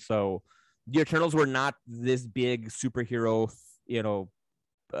stuff. And so the Eternals were not this big superhero,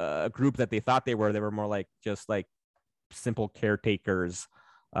 group that they thought they were. They were more like just like simple caretakers,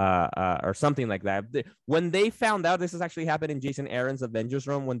 or something like that. When they found out, this has actually happened in Jason Aaron's Avengers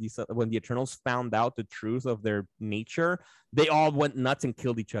Run, when the Eternals found out the truth of their nature, they all went nuts and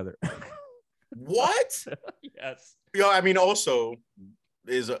killed each other. What? Yes. I mean, also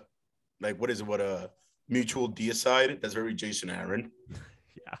is what is it? What a mutual deicide? That's very Jason Aaron.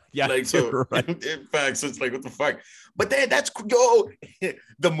 Yeah. Like, so right. In fact, so it's like, what the fuck? But then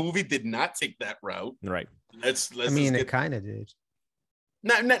the movie did not take that route. Right. Let's it kind of did.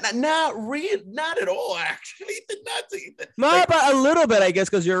 Not really, not at all. Actually, did not take that. No, but a little bit, I guess,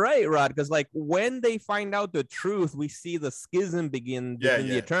 because you're right, Rod. Because like when they find out the truth, we see the schism begin between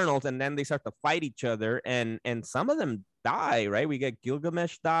the Eternals, and then they start to fight each other, and some of them die. Right? We get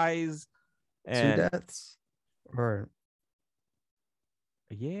Gilgamesh dies, and 2 deaths, or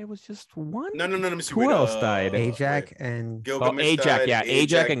it was just one. No. Let me see. Who else died? Ajak and Gilgamesh. Ajak, yeah,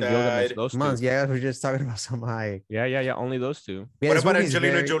 Ajak and Gilgamesh. Those two. Yeah, we're just talking about some high. Yeah. Only those two. What about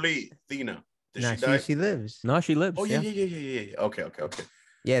Angelina Jolie? Athena? Did she die? She lives. No, she lives. Oh yeah. Okay.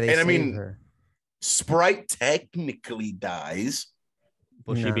 Yeah, they saved her. Sprite technically dies.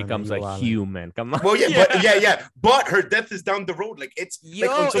 Well, she becomes a human. Come on. Well, yeah, but her death is down the road. Like it's like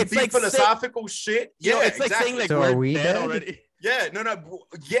on some it's deep like philosophical shit. Yeah, it's like saying like, so we're are we dead dead already. Yeah, no,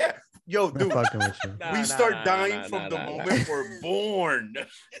 yeah. Yo, dude, we start dying from the moment we're born.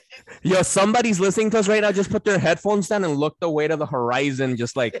 Yo, somebody's listening to us right now. Just put their headphones down and looked away to the horizon,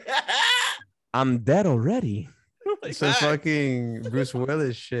 just like, I'm dead already. Like, some fucking Bruce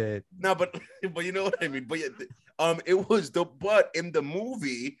Willis shit. No, but you know what I mean. But it was but in the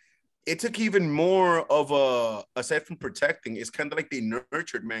movie, it took even more of aside from protecting, it's kind of like they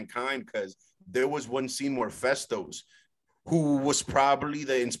nurtured mankind, because there was one scene where Festos, who was probably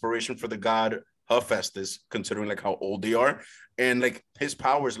the inspiration for the god Hephaestus, considering like how old they are, and like his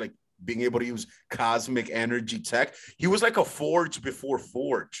powers like being able to use cosmic energy tech. He was like a Forge before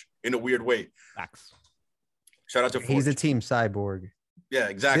Forge in a weird way. Facts. Shout out to Forge. He's a Team Cyborg. Yeah,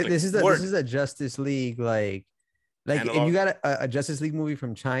 exactly. This is a Justice League like Analog. if you got a Justice League movie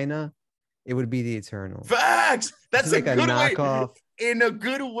from China, it would be the Eternals. Facts. That's like a good knockoff. way. In a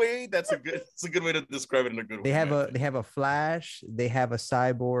good way. It's a good way to describe it in a good way. They have a Flash, they have a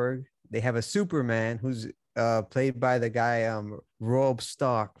Cyborg, they have a Superman who's played by the guy Rob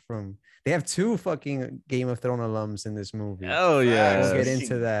Stark from. They have 2 fucking Game of Thrones alums in this movie. Oh yeah. We'll get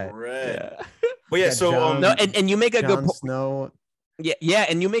into that. Yeah. But yeah, so John- No, and you make a good Jon point. Snow. Yeah,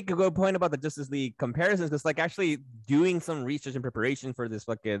 and you make a good point about the Justice League comparisons, because like actually doing some research and preparation for this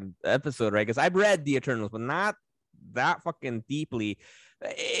fucking episode, right? Because I've read the Eternals, but not that fucking deeply.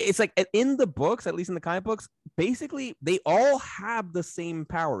 It's like in the books, at least in the comic books, basically they all have the same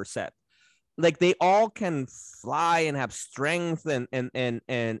power set. Like they all can fly and have strength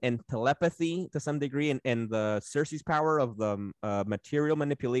and telepathy to some degree, and the Cersei's power of the material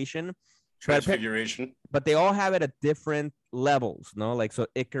manipulation. transfiguration. But they all have it at different levels, no? Like, so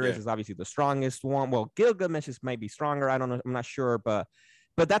Icarus Yeah. is obviously the strongest one. Well, Gilgamesh might be stronger. I don't know. I'm not sure, but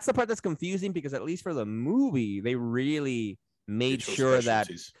that's the part that's confusing, because at least for the movie, they really made sure that,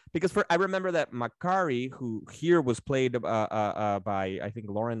 because I remember that Makari, who here was played by, I think,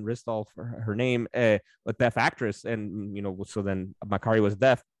 Lauren Ristolf, her name, a deaf actress, and so then Makari was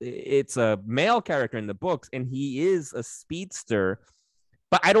deaf. It's a male character in the books, and he is a speedster,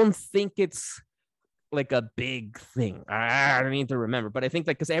 but I don't think it's like a big thing. I don't need to remember, but I think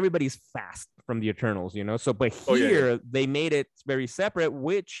like because everybody's fast from the Eternals, so but here they made it very separate,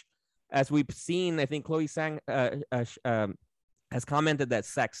 which, as we've seen, I think Chloe Sang has commented that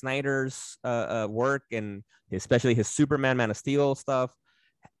Zack Snyder's work, and especially his Superman, Man of Steel stuff,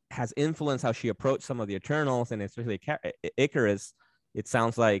 has influenced how she approached some of the Eternals, and especially Icarus. It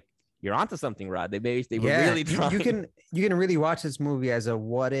sounds like you're onto something, Rod. They were really trying. You can really watch this movie as a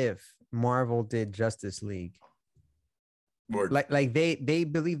what if Marvel did Justice League. Word. Like they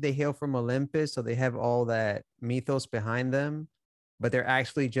believe they hail from Olympus, so they have all that mythos behind them, but they're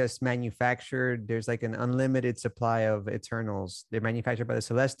actually just manufactured. There's like an unlimited supply of Eternals. They're manufactured by the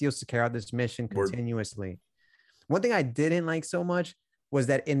Celestials to carry out this mission continuously. One thing I didn't like so much was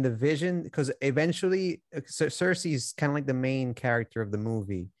that in the vision, because eventually Cersei's kind of like the main character of the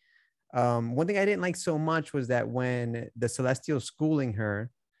movie. One thing I didn't like so much was that when the Celestials schooling her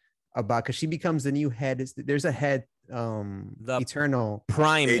about, because she becomes the new head, there's a head, the Eternal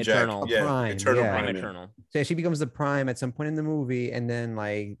Prime Ajax. Eternal. Yeah, Prime, Eternal yeah. Prime. Eternal. So she becomes the Prime at some point in the movie, and then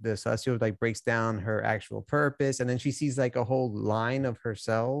like the Celestial like breaks down her actual purpose, and then she sees like a whole line of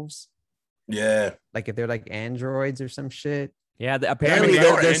herself, Yeah. like if they're like androids or some shit. Yeah, apparently they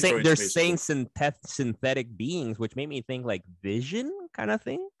are they're androids, saying synthetic beings, which made me think like Vision kind of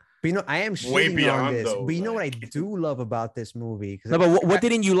thing. But I am Way shitting beyond, on this. though, But you know what I like- do love about this movie? No, but what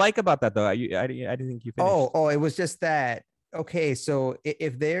didn't you like about that though? I didn't think you finished. Oh, it was just that. Okay, so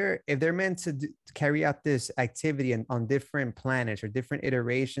if they're meant to carry out this activity on different planets or different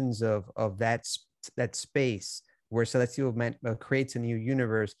iterations of that space where Celestial creates a new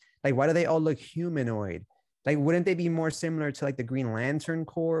universe, like why do they all look humanoid? Like, wouldn't they be more similar to like the Green Lantern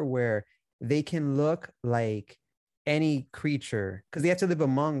Corps, where they can look like any creature because they have to live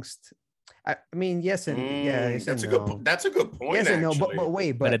amongst? I mean, yes and yeah. Yes That's a and no. good. That's a good point. Yes and no, actually. but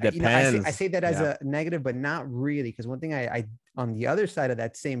wait, But it I depends. say that as Yeah. a negative, but not really, because one thing I on the other side of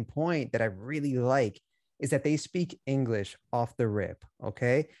that same point that I really like is that they speak English off the rip,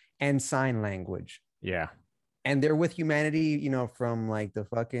 okay, and sign language, Yeah. and they're with humanity, from like the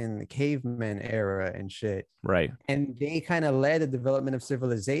fucking caveman era and shit, Right. and they kind of led the development of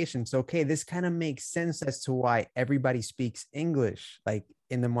civilization. So okay, this kind of makes sense as to why everybody speaks English, like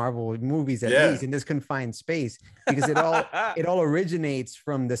in the Marvel movies, at least in this confined space, because it all originates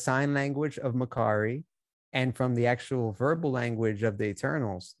from the sign language of Makari and from the actual verbal language of the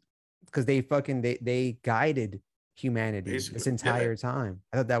Eternals, because they guided humanity Basically, this entire time.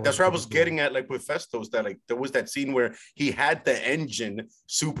 I thought that was That's what I was cool. getting at, like with Festos, that like there was that scene where he had the engine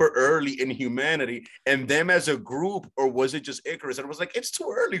super early in humanity, and them as a group, or was it just Icarus? And it was like, it's too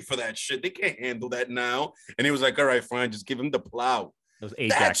early for that shit. They can't handle that now. And he was like, all right, fine, just give him the plow. It was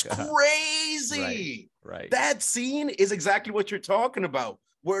Ajax. That's crazy. Right. That scene is exactly what you're talking about,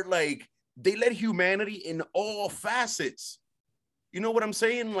 where like they let humanity in all facets. You know what I'm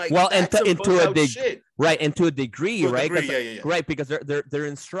saying? Like, Well, and that's some into bugged a out big- shit. Right, and to a degree, To a right? degree, 'Cause- yeah. Right, because they're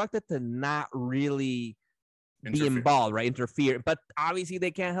instructed to not really be Interfere. involved, right? Interfere, but obviously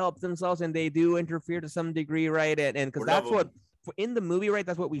they can't help themselves, and they do interfere to some degree, right? And because Or that's level. what in the movie, right?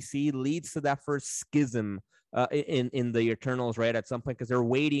 That's what we see leads to that first schism in the Eternals, right? At some point, because they're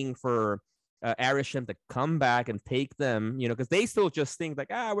waiting for Arishem to come back and take them, because they still just think like,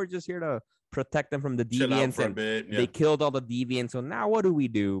 we're just here to protect them from the Chill out deviants, for a and bit. Yeah. they killed all the deviants. So now what do we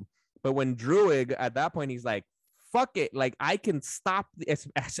do? But when Druig, at that point, he's like, fuck it, like I can stop.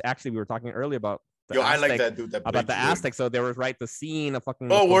 Actually, we were talking earlier about I like that dude. About the Aztecs. So there was the scene of fucking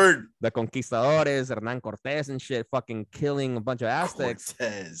word, the conquistadores, Hernan Cortés and shit, fucking killing a bunch of Aztecs.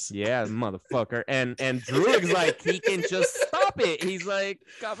 Cortez. Yeah, motherfucker. And Druig's like, he can just stop it. He's like,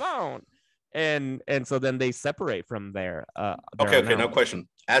 come on. And so then they separate from there. Okay. Now question: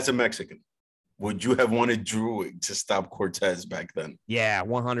 as a Mexican, would you have wanted Druig to stop Cortez back then? Yeah,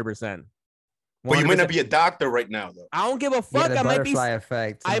 100%. But you might not be a doctor right now, though. I don't give a fuck. The I might be butterfly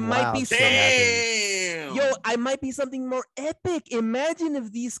effect. I might be Damn. Yo, I might be something more epic. Imagine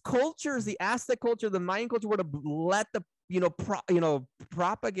if these cultures, the Aztec culture, the Mayan culture, were to let the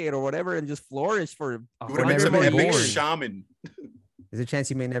propagate or whatever and just flourish for. You would have been some epic shaman. There's a chance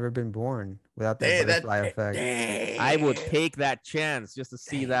you may never been born without that butterfly effect. I would take that chance just to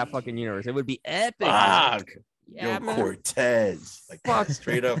see that fucking universe. It would be epic. Fuck. Yeah, Yo, man. Cortez. Like, fuck,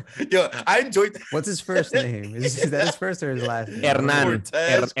 straight up. Yo, I enjoyed that. What's his first name? Is that his first or his last name? Hernan.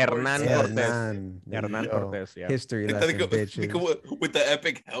 Cortez. Hernan Hernan. Hernan Yo, Cortez, yeah. History lesson, bitches. With the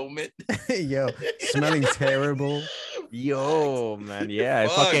epic helmet. Yo, smelling terrible. Yo, man, yeah,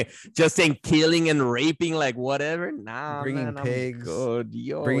 Fuck. fucking just saying killing and raping, like whatever. Nah, Bringing man, I'm pigs, good.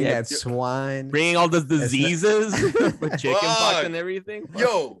 Yo, bringing yeah, that swine. bringing all the diseases with chicken pox Fuck. and everything.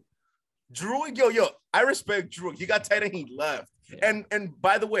 Yo, Druig, yo, I respect Druig. He got tight and he left. Yeah. And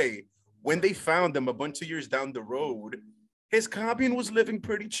by the way, when they found him a bunch of years down the road, his commune was living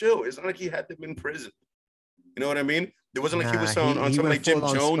pretty chill. It's not like he had them in prison. You know what I mean? It wasn't like he was on some like Jim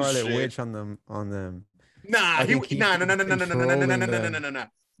Jones Scarlet shit. Witch on them. Nah, no. controlling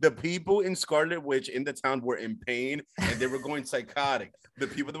The people in Scarlet Witch in the town were in pain and they were going psychotic. The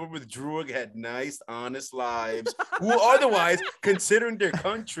people that were with Druig had nice, honest lives, who otherwise, considering their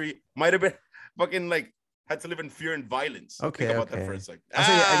country, might have been fucking like had to live in fear and violence. Okay, Think about okay. that for a second. I'll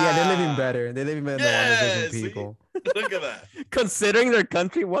say, yeah, they're living better. They're living better than the WandaVision see? people. Look at that. Considering their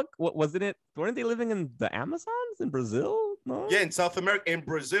country, what wasn't it? Weren't they living in the Amazons in Brazil? No. Yeah, in South America, in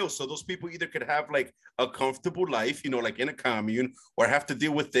Brazil. So those people either could have like a comfortable life, like in a commune, or have to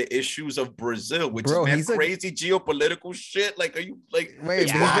deal with the issues of Brazil, which Bro, is he's crazy geopolitical shit. Like, are you like? Wait,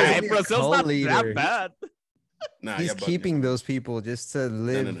 it's Yeah, wild. Brazil's not that bad. Nah, He's yeah, but- keeping those people just to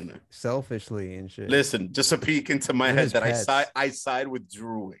live No. selfishly and shit. Listen, just a peek into my And head his that pets. I side with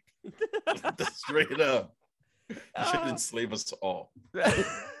Druig. Straight up. You should enslave us all.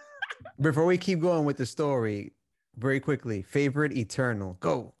 Before we keep going with the story, very quickly, favorite Eternal.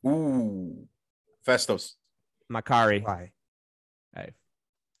 Go. Ooh. Festos. Makari. Why? Hey,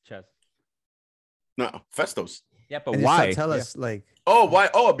 chess. No, Festos. Yeah, but And just why? Tell us, like, Oh, why?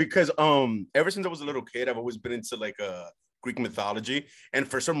 Oh, because ever since I was a little kid, I've always been into like Greek mythology, and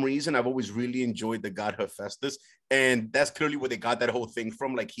for some reason, I've always really enjoyed the god Hephaestus, and that's clearly where they got that whole thing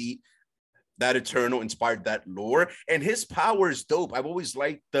from. Like that Eternal inspired that lore, and his power is dope. I've always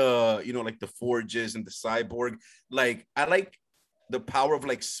liked the like the forges and the cyborg. Like I like the power of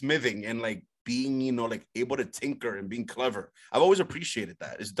like smithing and like being like able to tinker and being clever. I've always appreciated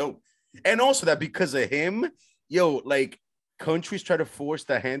that. It's dope, and also that because of him, like. Countries try to force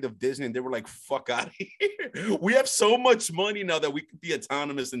the hand of Disney and they were like, fuck out of here. We have so much money now that we could be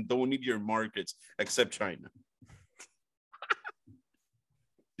autonomous and don't need your markets except China.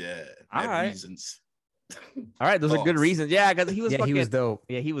 Yeah. All right. Reasons. All right, those are good Thoughts? reasons. Yeah, because he was fucking, he was dope.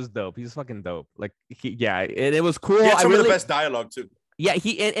 Yeah, he was dope. He was fucking dope. Like, it was cool. He had I some really, of the best dialogue too. Yeah,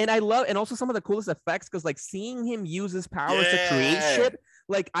 and I love, and also some of the coolest effects, because like seeing him use his powers to create Yeah. shit.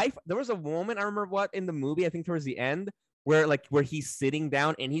 Like there was a moment, I remember in the movie, I think towards the end, where he's sitting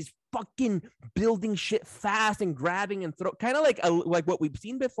down and he's fucking building shit fast and grabbing and throw, kind of like what we've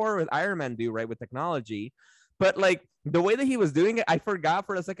seen before with Iron Man do, right, with technology. But like the way that he was doing it, I forgot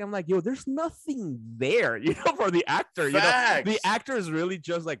for a second. I'm like, yo, there's nothing there, for the actor. Facts. The actor is really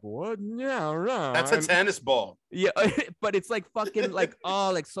just like, what? No. That's a tennis ball. Yeah, but it's like fucking like,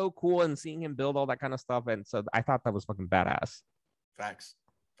 oh, like so cool, and seeing him build all that kind of stuff. And so I thought that was fucking badass. Facts.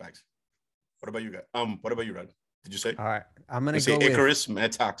 What about you guys? What about you, Red? Did you say? All right, I'm gonna You say go with Icarus,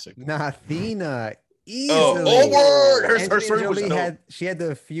 Mad Toxic. Athena. Easily. Oh, word! Her Angelina story was Jolie dope. she had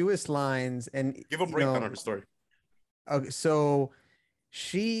the fewest lines, and Give a breakdown on her story. Okay, so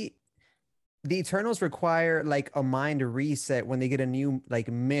the Eternals require like a mind reset when they get a new like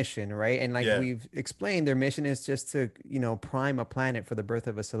mission, right? And like Yeah. we've explained, their mission is just to prime a planet for the birth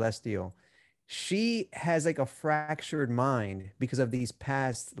of a celestial. she has like a fractured mind because of these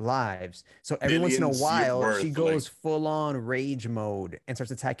past lives. So every once in a Billions while, she worth, goes like, full on rage mode and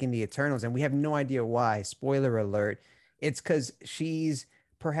starts attacking the Eternals, and we have no idea why. Spoiler alert. It's because she's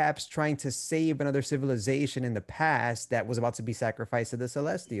perhaps trying to save another civilization in the past that was about to be sacrificed to the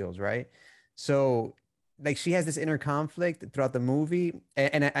Celestials, right? So like she has this inner conflict throughout the movie,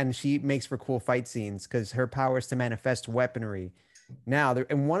 and she makes for cool fight scenes because her power is to manifest weaponry. Now, there,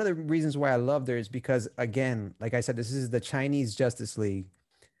 and one of the reasons why I loved her is because, again, like I said, this is the Chinese Justice League.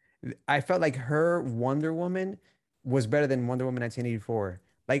 I felt like her Wonder Woman was better than Wonder Woman 1984.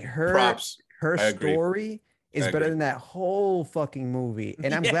 Like props. her I agree. story I is better agree. than that whole fucking movie.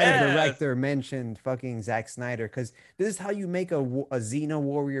 And I'm glad the Yes. director mentioned fucking Zack Snyder because this is how you make a Xena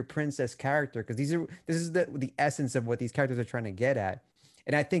warrior princess character. Because this is the essence of what these characters are trying to get at.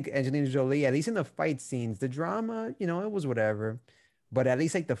 And I think Angelina Jolie, at least in the fight scenes, the drama, you know, it was whatever. But at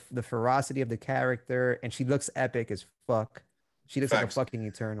least like the ferocity of the character, and she looks epic as fuck. She looks like a Facts. fucking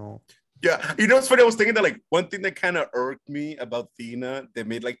eternal. Yeah, you know what's funny? I was thinking that like one thing that kind of irked me about Thena that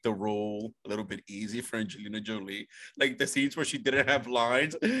made like the role a little bit easy for Angelina Jolie, like the scenes where she didn't have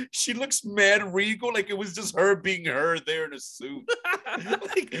lines, she looks mad regal, like it was just her being her there in a suit,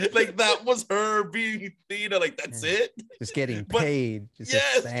 like that was her being Thena, like that's Yeah. it. Just getting But paid. Just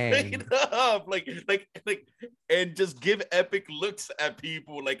yes, expand. straight up, like, and just give epic looks at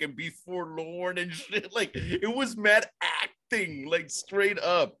people, like and be forlorn and shit. Like it was mad acting, like straight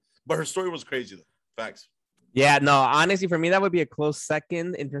up. But her story was crazy though. Facts. Yeah, no, honestly, for me, that would be a close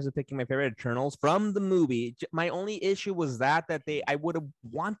second in terms of picking my favorite Eternals from the movie. My only issue was that I would have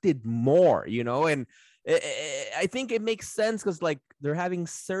wanted more, you know, and I think it makes sense because like they're having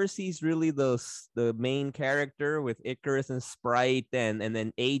Cersei's really the main character with Icarus and Sprite and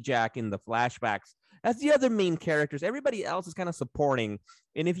then Ajax in the flashbacks. That's the other main characters. Everybody else is kind of supporting.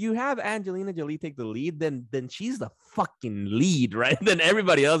 And if you have Angelina Jolie take the lead, then she's the fucking lead, right? Then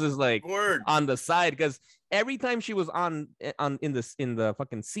everybody else is like Word. on the side because every time she was on in the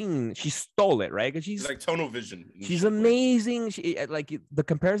fucking scene, she stole it, right? Because It's like tunnel vision. and she's shit, like, amazing. She like the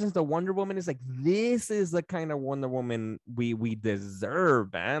comparisons to Wonder Woman is like this is the kind of Wonder Woman we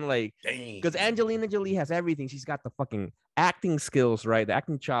deserve, man. Like dang. because Angelina Jolie has everything. She's got the fucking acting skills, right? The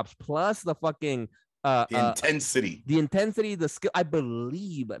acting chops, plus the fucking The intensity. the intensity, the skill. I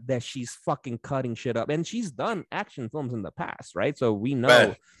believe that she's fucking cutting shit up, and she's done action films in the past, right? So we know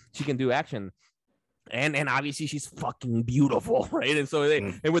Right. she can do action. And obviously she's fucking beautiful, right? And so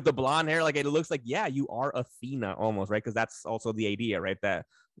and with the blonde hair, like it looks like, yeah, you are Athena almost, right? Because that's also the idea, right? That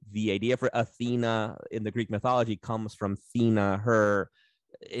the idea for Athena in the Greek mythology comes from Athena, her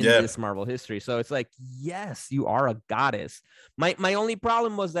in Yeah. this Marvel history. So it's like, yes, you are a goddess. My only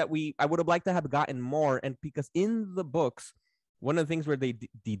problem was that I would have liked to have gotten more, and because in the books, one of the things where they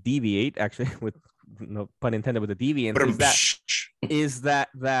deviate, actually, with no pun intended, with the deviant, But is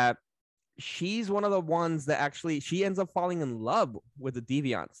that she's one of the ones that actually she ends up falling in love with the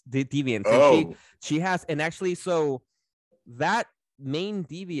deviants. And oh, she has, and actually, so that main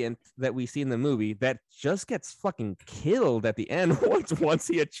deviant that we see in the movie that just gets fucking killed at the end once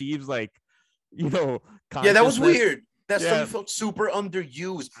he achieves like, you know, yeah, that was consciousness. weird. That Yeah. stuff felt super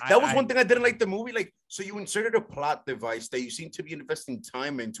underused. That was one thing I didn't like the movie. Like, so you inserted a plot device that you seem to be investing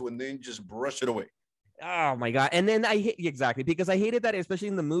time into, and then just brush it away. Oh my god! And then I hate exactly because I hated that, especially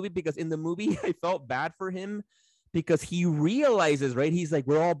in the movie, because in the movie I felt bad for him because he realizes, right? He's like,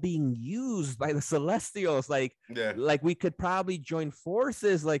 we're all being used by the Celestials. Like Yeah. we could probably join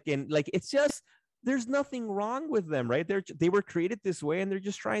forces. Like, and like it's just there's nothing wrong with them, right? They were created this way, and they're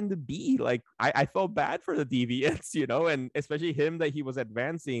just trying to be like. I felt bad for the deviants, you know, and especially him that he was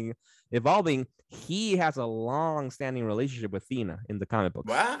evolving. He has a long-standing relationship with Athena in the comic books.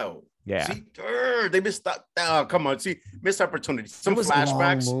 Wow. Yeah. See, they missed that. Oh, come on. See, missed opportunity. Some It was a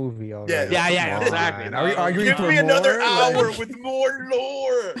flashbacks. long movie already. Yeah, Come exactly. on. Are we arguing Give for me another more? hour Like- with more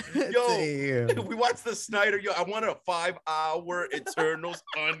lore. Yo, Damn. we watched the Snyder. Yo, I want a 5-hour Eternals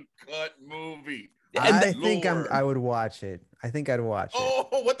uncut movie. I think Lord. I would watch it. I think I'd watch it. Oh,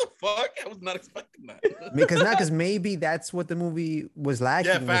 what the fuck? I was not expecting that. Because maybe that's what the movie was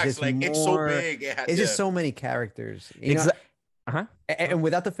lacking. Yeah, was facts. just Like it's so more- big. It's just so many characters. You know? Uh-huh. And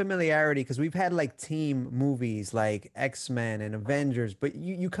without the familiarity, because we've had like team movies like X-Men and Avengers, but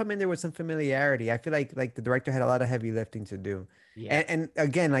you come in there with some familiarity. I feel like the director had a lot of heavy lifting to do. Yeah. And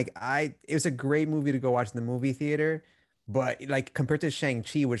again, like it was a great movie to go watch in the movie theater, but like compared to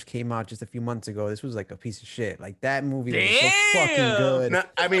Shang-Chi, which came out just a few months ago, this was like a piece of shit. Like that movie was so fucking Damn! good. Now,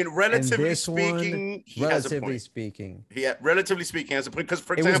 I mean, relatively this one, speaking, he has a Relatively point. speaking, Relatively speaking, has a point. Because,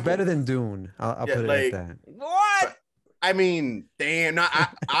 for it example, was better than Dune. I'll Yeah, put it like- at that. What? I mean, damn.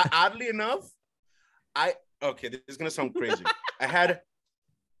 Oddly enough, Okay, this is gonna sound crazy. I had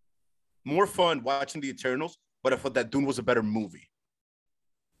more fun watching the Eternals, but I thought that Dune was a better movie.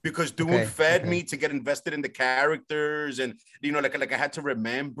 Because Dune fed me to get invested in the characters, and like I had to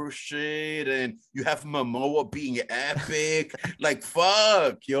remember shit, and you have Momoa being epic, like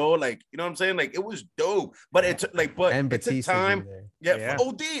fuck, yo, like you know what I'm saying, like it was dope, but it's like, but And it's a Batista's time, in there. yeah.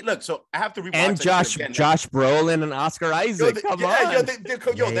 OD, look, so I have to rewatch And that shit again. Josh Brolin and Oscar Isaac. Come on. Yo,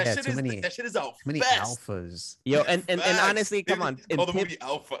 that shit too is many- that shit is out. Too many best. alphas. Yo, and honestly, come on. Call the movie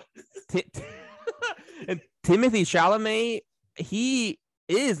Alpha. And Timothy Chalamet, he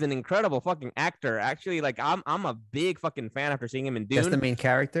is an incredible fucking actor. Actually, like I'm a big fucking fan after seeing him in Dune. That's the main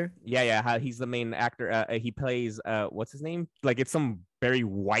character. Yeah, he's the main actor. He plays what's his name? Like it's some very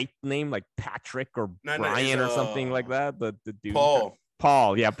white name, like Patrick or Brian or something like that. The dude. Paul,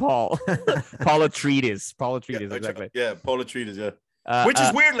 yeah, Paul. Paul Atreides. Exactly. Yeah, Paul Atreides, yeah. Which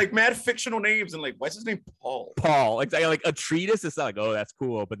is weird, like mad fictional names, and like, why's his name Paul? Paul, exactly. Like Atreides is like, oh, that's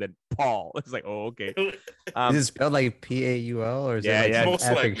cool, but then Paul, it's like, oh, okay. Is it spelled like Paul or is Yeah, it like yeah,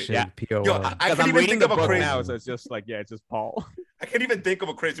 most likely. Yeah. POL? Yo, I Because can't I'm even reading think the of a book crazy. now, so it's just like, yeah, it's just Paul. I can't even think of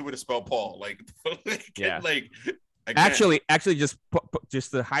a crazy way to spell Paul. Like, Yeah. like I can't. Actually, just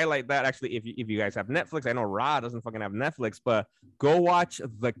to highlight that, actually, if you guys have Netflix, I know Ra doesn't fucking have Netflix, but go watch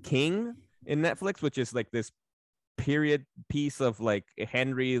The King in Netflix, which is like this period piece of like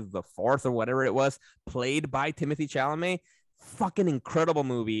Henry the Fourth or whatever it was, played by Timothy Chalamet. Fucking incredible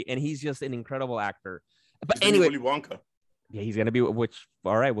movie, and he's just an incredible actor. But He's anyway, Willy Wonka. yeah, he's gonna be all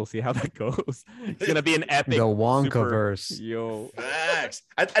right. We'll see how that goes. It's gonna be an epic. The Wonka super- verse. Yo, Facts.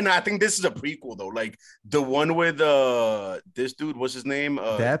 And I think this is a prequel though. Like the one with this dude, what's his name?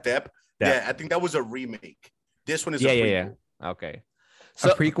 Depp. Yeah, I think that was a remake. This one is a prequel. Okay. A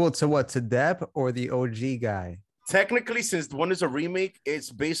prequel to what? To Depp or the OG guy? Technically, since one is a remake,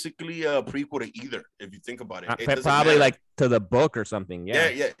 it's basically a prequel to either. If you think about it, doesn't probably matter. like to the book or something. Yeah.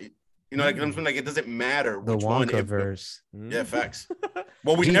 You know, like I'm saying, like it doesn't matter The which one. Wonka verse. Yeah, facts.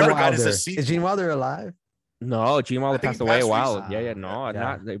 Well, we Gene never got Wilder. is a Is sequel. Gene Wilder alive? No, Gene Wilder I think passed he away a passed while. recently. Yeah, no, Yeah.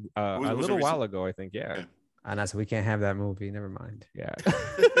 not Was a it little while recent? ago, I think. Yeah. I know, so we can't have that movie. Never mind. Yeah.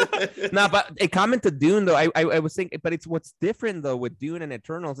 No, but a comment to Dune though. I was thinking, but it's what's different though with Dune and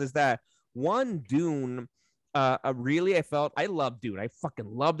Eternals is that one Dune. Really, I loved Dune. I fucking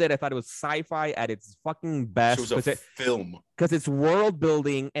loved it. I thought it was sci-fi at its fucking best. It was a film. Because it's world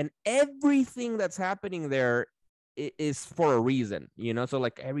building and everything that's happening there is for a reason, you know. So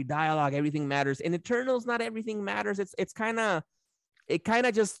like every dialogue, everything matters. In Eternals, not everything matters. It kind of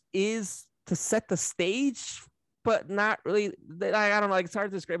just is to set the stage, but not really. I don't know. Like it's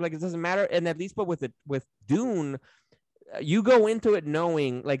hard to describe. Like it doesn't matter. And at least, but with Dune. You go into it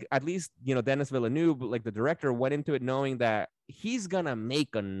knowing, like, at least, you know, Denis Villeneuve, like the director, went into it knowing that he's gonna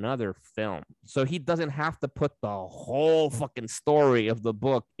make another film, so he doesn't have to put the whole fucking story of the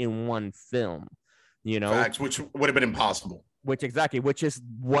book in one film, you know. Facts, which would have been impossible. Which is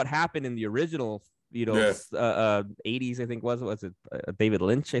what happened in the original, you know, 80s. I think was it David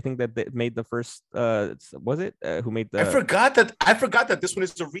Lynch? I think that made the first. Was it who made the? I forgot that this one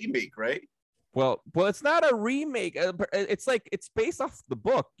is a remake, right? Well, it's not a remake. It's like it's based off the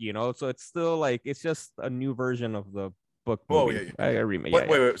book, you know. So it's still like it's just a new version of the book. Movie. Oh yeah. A remake.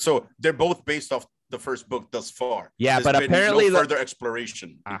 Wait. So they're both based off the first book thus far. Yeah, There's but been apparently no further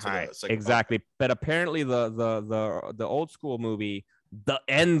exploration. Into the second exactly. Part. But apparently the old school movie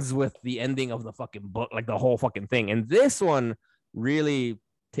ends with the ending of the fucking book, like the whole fucking thing. And this one really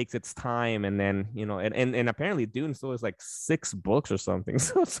takes its time, and then you know, and apparently Dune still is like 6 books or something.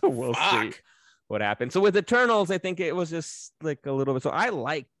 So we'll see what happened. So with Eternals, I think it was just like a little bit. So I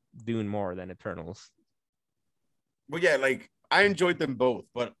like Dune more than Eternals. Well, yeah, like I enjoyed them both,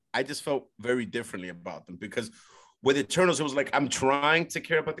 but I just felt very differently about them because with Eternals, it was like I'm trying to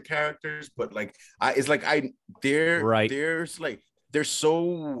care about the characters, but like they're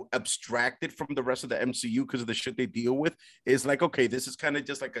so abstracted from the rest of the MCU because of the shit they deal with. It's like, okay, this is kind of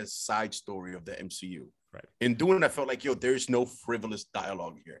just like a side story of the MCU. Right. In Dune, I felt like, there's no frivolous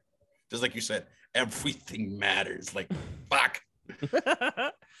dialogue here. Just like you said, everything matters. Like, fuck.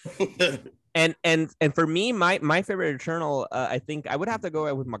 and for me, my favorite Eternal, I think I would have to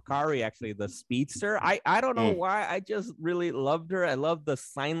go with Makari, actually, the speedster. I don't know why. I just really loved her. I love the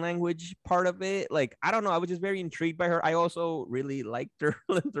sign language part of it. Like, I don't know. I was just very intrigued by her. I also really liked her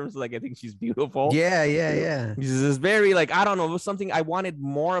in terms of, like, I think she's beautiful. Yeah. She's just very, like, I don't know. It was something I wanted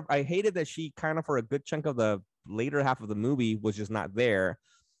more of. I hated that she kind of, for a good chunk of the later half of the movie, was just not there.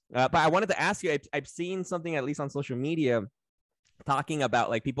 But I wanted to ask you, I've seen something, at least on social media, talking about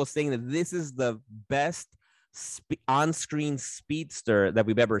like people saying that this is the best on-screen speedster that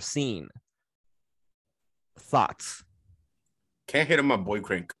we've ever seen. Thoughts? Can't hit on my boy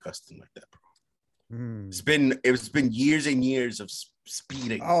Grant Gustin like that, bro. Hmm. It's been years and years of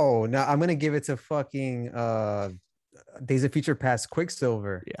speeding. Oh, no, I'm gonna give it to fucking Days of Future Past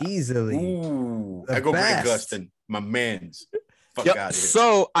Quicksilver. Yeah. Easily. Ooh, The I go Grant best. Gustin, my man's. Fuck Yep. out of here.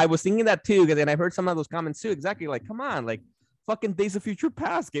 So I was thinking that too, because then I've heard some of those comments too. Exactly, like, come on, like fucking Days of Future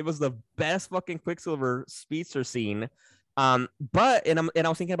Past gave us the best fucking Quicksilver speedster scene. But I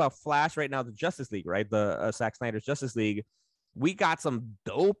was thinking about Flash right now, the Justice League, right? The Zack Snyder's Justice League. We got some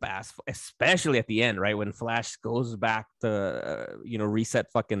dope ass, especially at the end, right? When Flash goes back to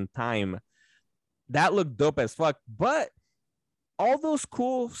reset fucking time. That looked dope as fuck. But all those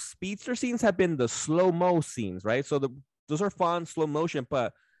cool speedster scenes have been the slow-mo scenes, right? So those are fun, slow motion,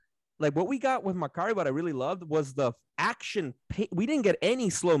 but like what we got with Makari, what I really loved was the action. We didn't get any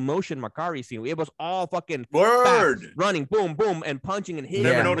slow motion Makari scene. It was all fucking Word. fast, running, boom, boom, and punching and hitting.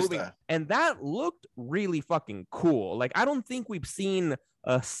 Never and noticed moving. that. And that looked really fucking cool. Like, I don't think we've seen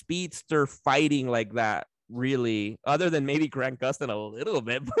a speedster fighting like that, really, other than maybe Grant Gustin a little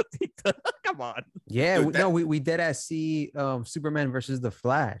bit. But come on. Yeah, Dude, we dead ass see Superman versus the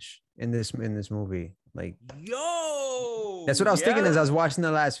Flash in this movie. Like, Yo, that's what I was thinking as I was watching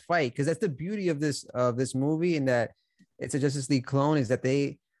the last fight, because that's the beauty of this movie, in that it's a Justice League clone, is that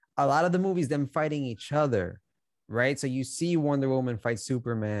a lot of the movies them fighting each other, right? So you see Wonder Woman fight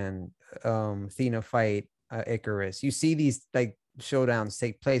Superman, Athena fight Icarus. You see these like showdowns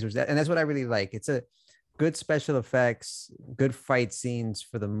take place, and that's what I really like. It's a good special effects, good fight scenes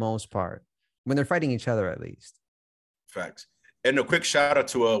for the most part, when they're fighting each other, at least. Facts. And a quick shout out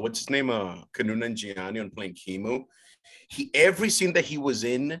to what's his name, Kanu Nanjiani, on playing Kimu. Every scene that he was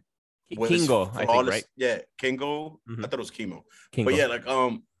in was Kingo, I think, right? Yeah, Kingo. Mhm. I thought it was Kimo. Kingo. But yeah, like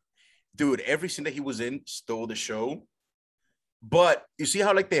dude, every scene that he was in stole the show. But you see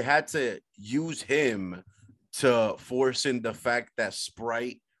how like they had to use him to force in the fact that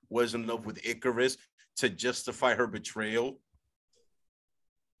Sprite was in love with Icarus to justify her betrayal.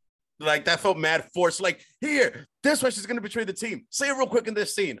 Like, that felt mad forced. Like, here, this way she's gonna betray the team. Say it real quick in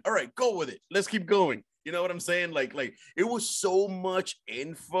this scene. All right, go with it. Let's keep going. You know what I'm saying? Like it was so much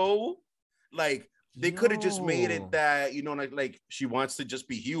info. Like, they could have just made it that, like she wants to just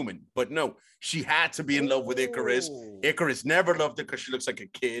be human. But no, she had to be in love with Icarus. Icarus never loved her because she looks like a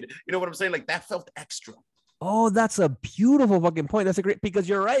kid. You know what I'm saying? Like, that felt extra. Oh, that's a beautiful fucking point. That's a great, because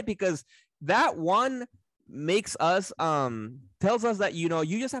you're right, because that one makes us tells us that you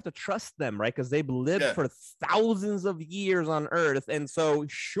just have to trust them, right? Because they've lived for thousands of years on Earth, and so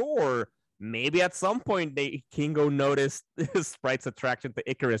sure, maybe at some point Kingo noticed Sprite's attraction to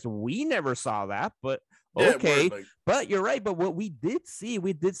Icarus. We never saw that, but okay. Like, but you're right. But what we did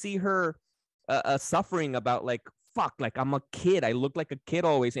see her suffering about, like, fuck, like, I'm a kid. I look like a kid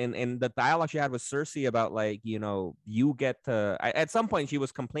always. And the dialogue she had with Cersei about, like, you get to, at some point she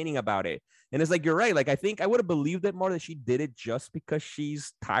was complaining about it. And it's like, you're right. Like, I think I would have believed it more that she did it just because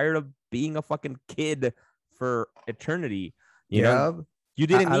she's tired of being a fucking kid for eternity. You know, you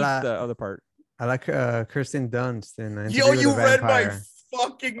didn't need the other part. I like Kirsten Dunst. And yo, you read my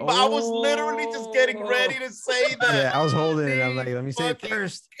fucking. I was literally just getting ready to say that. Yeah, I was holding it. I'm like, let me say it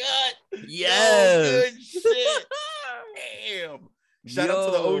first. Gut. Yes. Oh, good shit. Damn. Shout out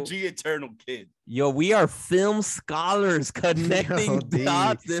to the OG Eternal kid. Yo, we are film scholars connecting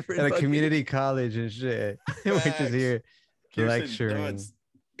dots. At a community college and shit. We're just here lecturing.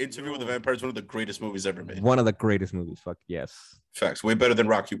 Interview with the Vampire is one of the greatest movies ever made. One of the greatest movies. Fuck yes. Facts. Way better than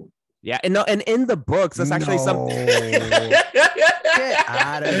Rocky One. Yeah, and in the books, that's actually something. Get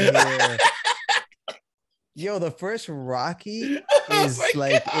out of here. Yo, the first Rocky is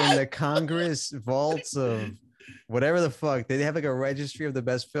in the Congress vaults of whatever the fuck. They have like a registry of the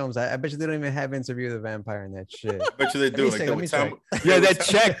best films. I bet you they don't even have Interview with the Vampire in that shit. I bet you they do. Yeah, they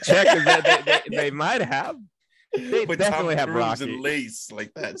check. They might have. They definitely have Rocky and Lace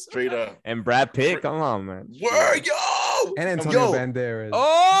like that, straight up. And Brad Pitt, come on, man. Where yo? And Antonio Banderas.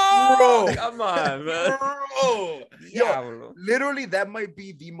 Oh, bro, come on, man. Bro. Yo, literally, that might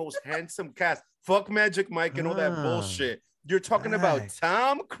be the most handsome cast. Fuck Magic Mike and all that bullshit. You're talking about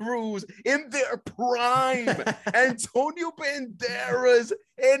Tom Cruise in their prime, Antonio Banderas,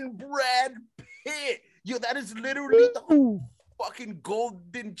 and Brad Pitt. Yo, that is literally the fucking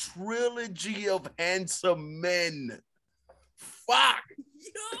golden trilogy of handsome men. Fuck.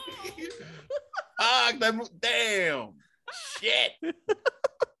 Fuck. Damn. Shit.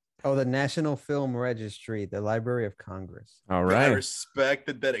 Oh, the National Film Registry, the Library of Congress. All right. I respect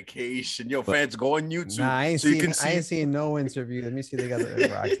the dedication. Yo, fans, go on YouTube. Nah, I ain't seen no interview. Let me see. They got the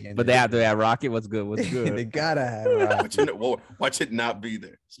Rocky. But they have Rocky. What's good? They gotta have Rocky. Watch it not be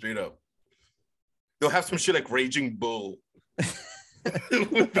there. Straight up. They'll have some shit like Raging Bull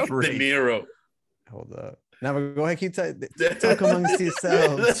with De Niro. Hold up. Now go ahead, keep talk amongst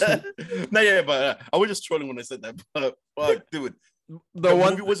yourselves. No, yeah, but I was just trolling when I said that. But fuck, dude, The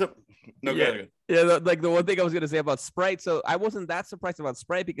one movie was a no. Yeah. Go ahead. Yeah, like the one thing I was gonna say about Sprite. So I wasn't that surprised about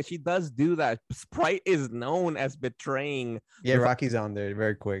Sprite because she does do that. Sprite is known as betraying. Yeah, Rocky's on there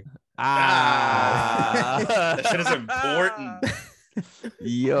very quick. That shit is important.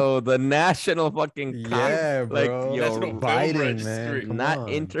 Yo, the national fucking Yeah, bro. like yo, National Film Biden, Registry. man. Come not on.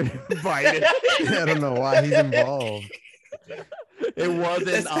 Biden. I don't know why he's involved. It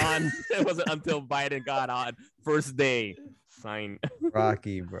wasn't on. It wasn't until Biden got on first day. Sign.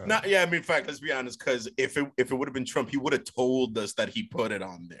 Rocky, bro. Not, yeah, I mean, in fact, let's be honest, because if it would have been Trump, he would have told us that he put it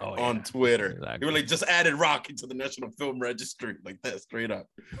on there on Twitter. Exactly. He really just added Rocky to the National Film Registry like that, straight up.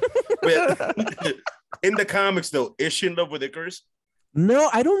 But in the comics, though, is she in love with Icarus? No,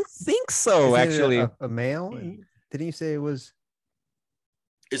 I don't think so. Isn't it Actually, a male? Didn't you say it was?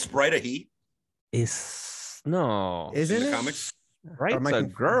 Is Sprite a he? is no. Isn't in the it? comics? Right, Or am I it's a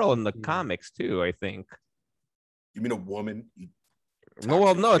confused? girl in the comics too. I think. You mean a woman? No,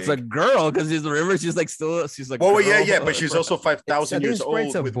 well, no, it's a Pig. girl because she's remember she's like she's like. Well, yeah, but she's also 5,000 I think years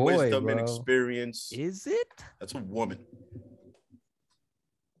Sprite's old a with boy, wisdom and bro. experience. Is it? That's a woman.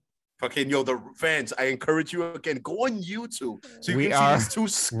 Fucking yo, the fans, I encourage you again, go on YouTube so you We can are see these two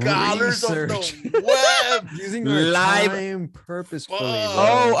scholars of research. the web. Using our Live- time purposefully. Fuck.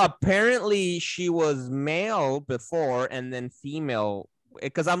 bro. Oh, apparently she was male before and then female.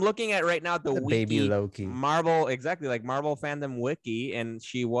 Because I'm looking at right now the The wiki, baby Loki. Marvel, exactly like Marvel fandom wiki, and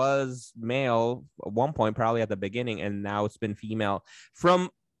she was male at one point, probably at the beginning, and now it's been female.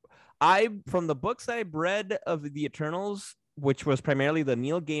 From the books that I've read of the Eternals, which was primarily the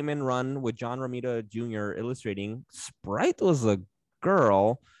Neil Gaiman run with John Romita Jr. illustrating, Sprite was a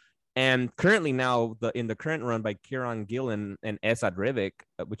girl. And currently now in the current run by Kieran Gillen and Esad Rivik,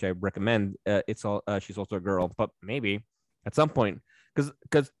 which I recommend, she's also a girl, but maybe at some point,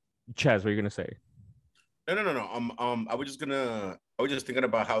 because Chaz, what are you gonna say? No. I was just thinking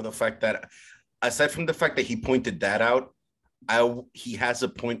about how the fact that, aside from the fact that he pointed that out, he has a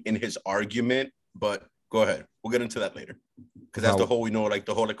point in his argument. But go ahead, we'll get into that later, because that's the whole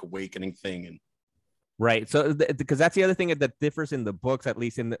awakening thing and. Right. So, because that's the other thing that differs in the books, at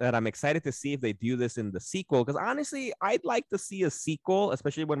least that I'm excited to see if they do this in the sequel. Because honestly, I'd like to see a sequel,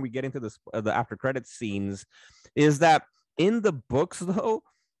 especially when we get into the after credits scenes. Is that in the books though?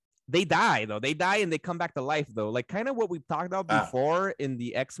 They die and they come back to life though, like kind of what we've talked about before in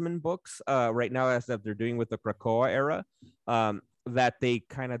the X-Men books. Right now, as that they're doing with the Krakoa era, that they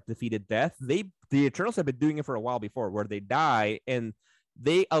kind of defeated death. The Eternals have been doing it for a while before, where they die and.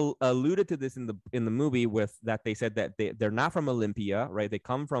 They alluded to this in the movie with that they said that they're not from Olympia, right? They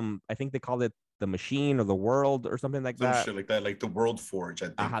come from, I think they called it the Machine or the World or something like that. Shit like that, like the World Forge, I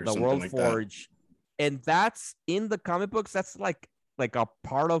think. The World Forge, and that's in the comic books. That's like a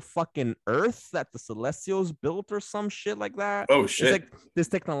part of fucking Earth that the Celestials built or some shit like that. Oh shit! It's like this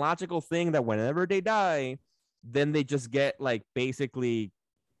technological thing that whenever they die, then they just get like basically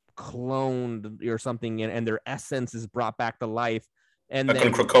cloned or something, and their essence is brought back to life. And like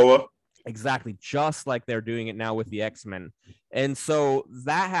then Krakoa. Exactly, just like they're doing it now with the X-Men. And so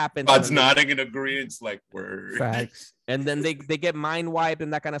that happens. God's nodding in agreement, like word. Facts. And then they get mind wiped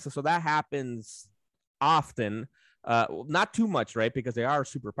and that kind of stuff. So that happens often. Not too much, right? Because they are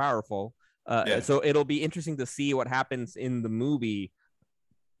super powerful. So it'll be interesting to see what happens in the movie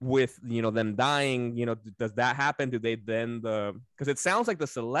with them dying. Does that happen? Do they then because it sounds like the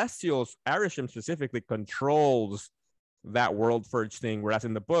Celestials, Arishem specifically, controls that World Forge thing, whereas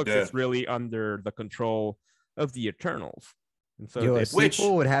in the books it's really under the control of the Eternals. And so a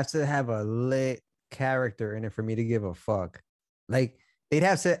sequel would have to have a lit character in it for me to give a fuck. Like they'd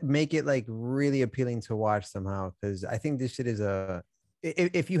have to make it like really appealing to watch somehow, because I think this shit is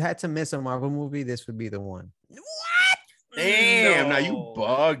if you had to miss a Marvel movie, this would be the one. What? Damn, now you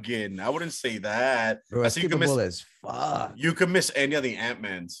bugging. I wouldn't say that. Bro, I see you can miss as fuck. You can miss any of the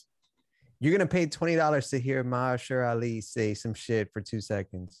Ant-Mans. You're gonna pay $20 to hear Mahershala Ali say some shit for 2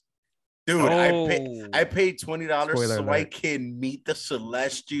 seconds. Dude, I paid $20 Spoiler so alert. I can meet the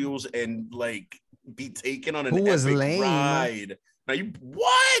Celestials and like be taken on an Who was epic lame? ride. Now you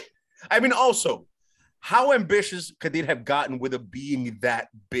what? I mean, also, how ambitious could they have gotten with a being that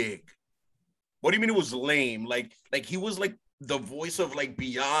big? What do you mean it was lame? Like he was like the voice of like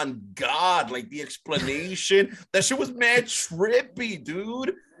beyond God, like the explanation. That shit was mad trippy,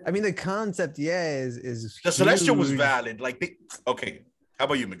 dude. I mean, the concept, is The Celestial was huge. valid. Like, how How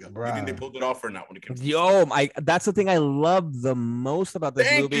about you, Miguel? You think they Bruh. pulled it off or not when it came to Yo, that's the thing I love the most about this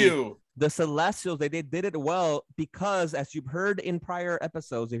Thank movie. you. The Celestials, they did it well because, as you've heard in prior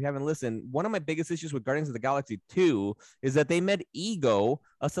episodes, if you haven't listened, one of my biggest issues with Guardians of the Galaxy 2 is that they made Ego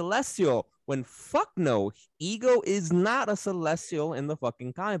a Celestial. When fuck no, Ego is not a Celestial in the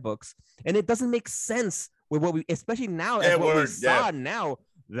fucking comic books, and it doesn't make sense with what we, especially now, as what we saw now.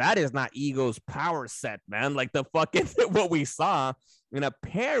 That is not Ego's power set, man. Like the fucking what we saw, and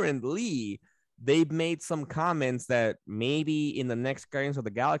apparently they've made some comments that maybe in the next Guardians of the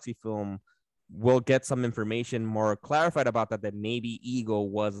Galaxy film, we'll get some information more clarified about that maybe Ego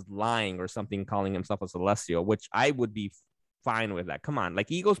was lying or something, calling himself a Celestial, which I would be fine with that. Come on, like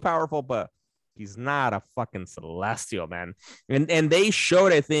Ego's powerful, but he's not a fucking Celestial, man. And they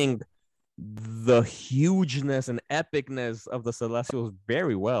showed, I think, the hugeness and epicness of the Celestials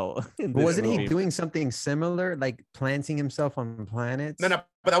very well. Wasn't he doing something similar, like planting himself on planets? No,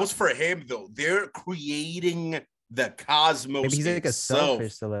 but that was for him though. They're creating the cosmos. Maybe he's like itself. a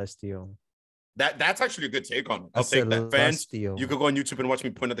selfish Celestial. That's actually a good take on it. I'll take that. Fans, Celestial. you could go on YouTube and watch me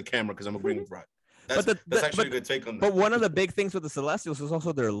point at the camera because I'm agreeing with Rod. That's actually a good take on that. But one of the big things with the Celestials is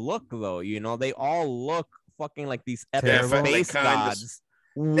also their look, though. You know, they all look fucking like these epic space gods.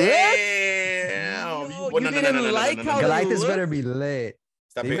 Damn. You didn't like how Galactus better be lit.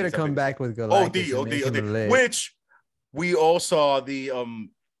 They better come back with Galactus. OD. Which we all saw the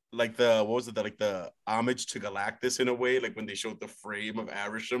like the what was it, like the homage to Galactus in a way, like when they showed the frame of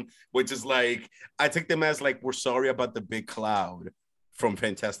Arishem, which is like, I take them as like, we're sorry about the big cloud from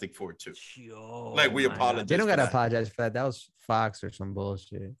Fantastic Four 2. Like we apologize. They don't gotta apologize for that. That was Fox or some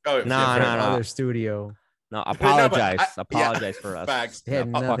bullshit. Oh, no. Other studio. No, apologize. No, apologize for us. Facts. They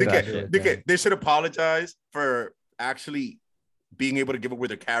should apologize for actually being able to give away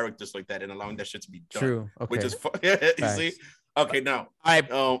their characters like that and allowing that shit to be done. True. Okay. Which is you see? Okay, now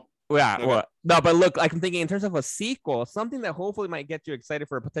well, no, but look, like I'm thinking in terms of a sequel, something that hopefully might get you excited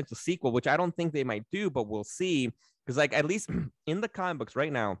for a potential sequel, which I don't think they might do, but we'll see. Because like at least in the comic books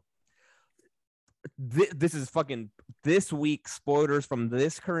right now, this is fucking this week spoilers from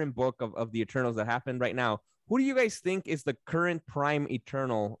this current book of the Eternals that happened right now. Who do you guys think is the current Prime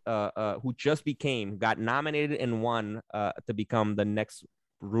Eternal who just got nominated and won to become the next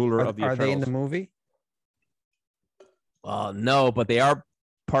ruler of the Eternals? Are they in the movie? No, but they are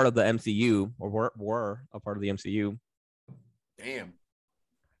part of the MCU, or were a part of the MCU. Damn.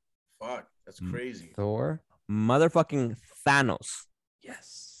 Fuck, that's crazy. Thor? Motherfucking Thanos.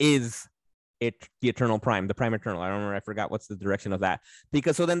 Yes. Is it the Eternal Prime, the Prime Eternal? I don't remember. I forgot what's the direction of that.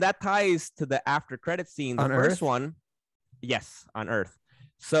 Because so then that ties to the after credit scene. The first one, yes, on Earth.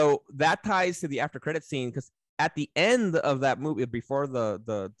 So that ties to the after credit scene because at the end of that movie, before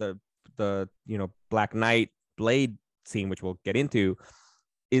the Black Knight Blade scene, which we'll get into,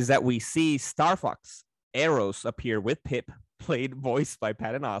 is that we see Star Fox Eros appear with Pip, voiced by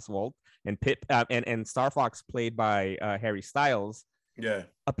Patton Oswalt, and Pip and Star Fox played by Harry Styles. Yeah,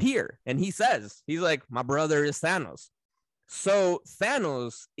 appear, and he's like, my brother is Thanos. So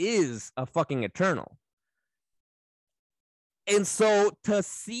Thanos is a fucking Eternal. And so to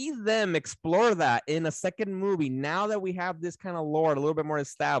see them explore that in a second movie, now that we have this kind of lore a little bit more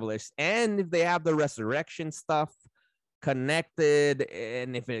established, and if they have the resurrection stuff connected,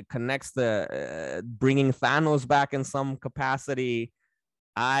 and if it connects the bringing Thanos back in some capacity,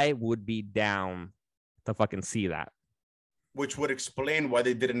 I would be down to fucking see that. Which would explain why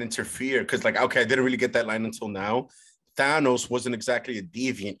they didn't interfere. Because, like, okay, I didn't really get that line until now. Thanos wasn't exactly a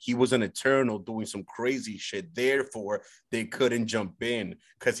deviant. He was an Eternal doing some crazy shit. Therefore, they couldn't jump in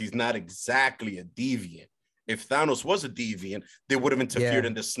because he's not exactly a deviant. If Thanos was a deviant, they would have interfered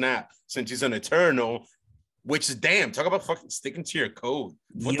in the snap. Since he's an Eternal, which is damn, talk about fucking sticking to your code.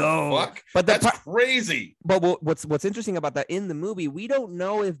 What the fuck? But that's crazy. But what's interesting about that in the movie, we don't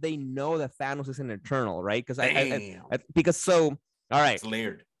know if they know that Thanos is an Eternal, right? Because because so all right, it's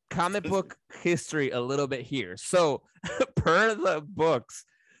layered. Comic book history a little bit here. So per the books,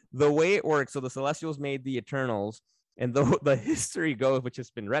 the way it works, so the Celestials made the Eternals, and the history goes, which has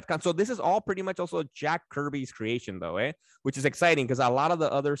been retconned. So this is all pretty much also Jack Kirby's creation, though, which is exciting because a lot of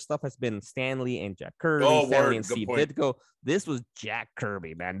the other stuff has been Stan Lee and Jack Kirby, and Steve Ditko. This was Jack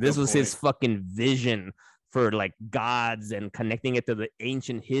Kirby, man. This was his fucking vision for like gods and connecting it to the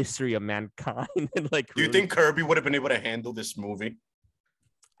ancient history of mankind. And like, do you think Kirby would have been able to handle this movie?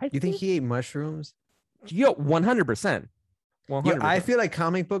 You think he ate mushrooms? Yo, 100%. 100%. I feel like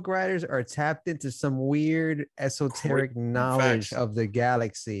comic book writers are tapped into some weird esoteric knowledge of the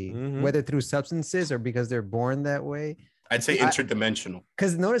galaxy, whether through substances or because they're born that way. I'd say interdimensional.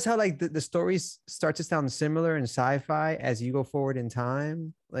 Because notice how like the stories start to sound similar in sci-fi as you go forward in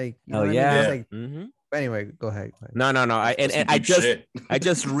time. Like, you know what I mean? It's like, anyway, go ahead. No. Shit. I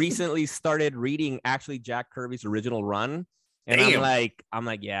just recently started reading actually Jack Kirby's original run. And Damn. I'm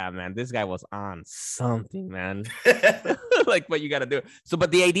like, yeah, man, this guy was on something, man. Like, what you got to do. So, but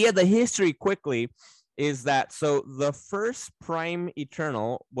the idea, the history quickly is that, so the first Prime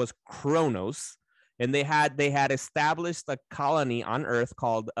Eternal was Kronos, and they had established a colony on Earth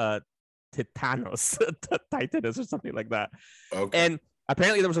called Titanos, Titanus or something like that. Okay. And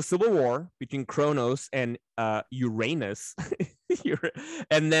apparently there was a civil war between Kronos and Uranus.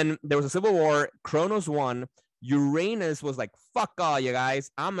 And then there was a civil war. Kronos won. Uranus was like, fuck all you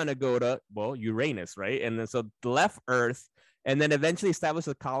guys. I'm going to go to, Uranus, right? And then so left Earth and then eventually established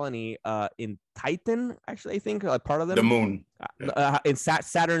a colony in Titan, actually, I think, part of them. The moon. In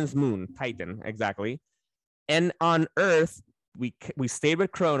Saturn's moon, Titan, exactly. And on Earth, we stayed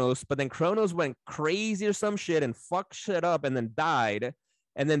with Kronos, but then Kronos went crazy or some shit and fucked shit up and then died.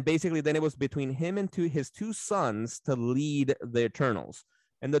 And then basically then it was between him and his two sons to lead the Eternals.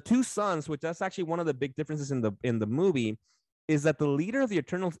 And the two sons, which that's actually one of the big differences in the movie, is that the leader of the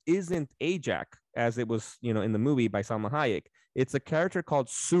Eternals isn't Ajak, as it was, in the movie by Salma Hayek. It's a character called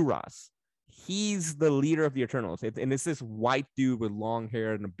Suras. He's the leader of the Eternals. And it's this white dude with long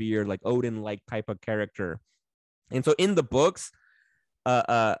hair and a beard, like Odin-like type of character. And so in the books,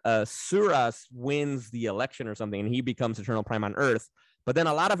 Suras wins the election or something, and he becomes Eternal Prime on Earth. But then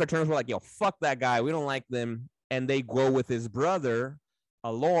a lot of Eternals were like, yo, fuck that guy. We don't like them. And they go with his brother,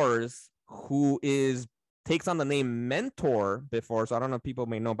 Alors, who takes on the name Mentor before, so I don't know if people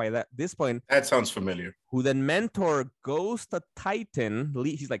may know by this point. That sounds familiar. Who then Mentor goes to Titan.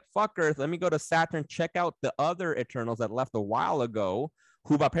 He's like, fuck Earth, let me go to Saturn, check out the other Eternals that left a while ago,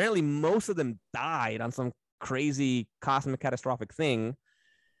 who apparently most of them died on some crazy cosmic catastrophic thing.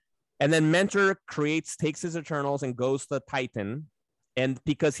 And then Mentor takes his Eternals and goes to Titan. And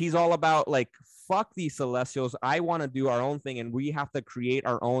because he's all about like, fuck these Celestials, I want to do our own thing, and we have to create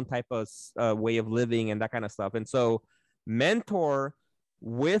our own type of way of living and that kind of stuff. And so Mentor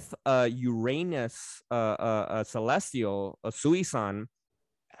with Uranus, a Celestial, a Suisan,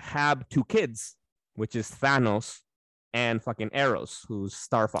 have two kids, which is Thanos and fucking Eros, who's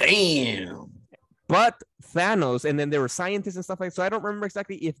Starfox. Damn. But Thanos, and then there were scientists and stuff like that. So I don't remember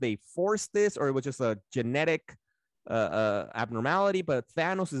exactly if they forced this or it was just a genetic abnormality, but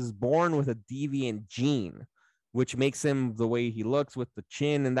Thanos is born with a deviant gene, which makes him the way he looks with the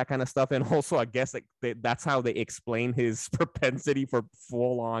chin and that kind of stuff. And also, I guess like that's how they explain his propensity for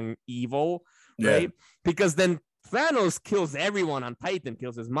full-on evil, right? Because then Thanos kills everyone on Titan,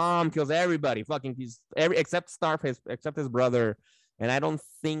 kills his mom, kills everybody, fucking except except his brother. And I don't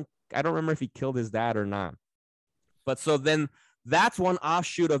remember if he killed his dad or not. But so then that's one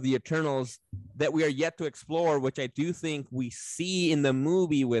offshoot of the Eternals that we are yet to explore, which I do think we see in the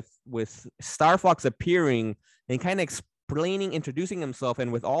movie with Star Fox appearing and kind of introducing himself.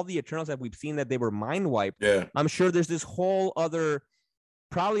 And with all the Eternals that we've seen that they were mind wiped, I'm sure there's this whole other,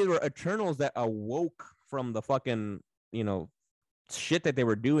 probably there were Eternals that awoke from the fucking, shit that they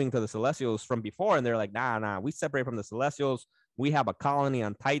were doing to the Celestials from before. And they're like, nah, we separate from the Celestials. We have a colony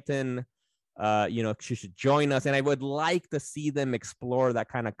on Titan. She should join us. And I would like to see them explore that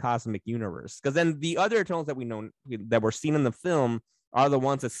kind of cosmic universe, because then the other Eternals that we know that were seen in the film are the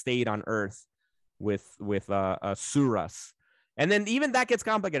ones that stayed on Earth with Suras. And then even that gets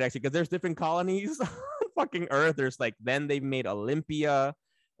complicated actually, because there's different colonies on fucking Earth. There's like, then they've made Olympia,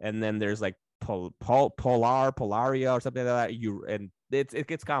 and then there's like Polaria or something like that. And it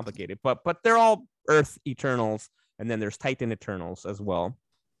gets complicated, but they're all Earth Eternals, and then there's Titan Eternals as well.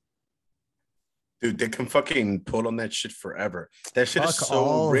 Dude, they can fucking pull on that shit forever. That shit is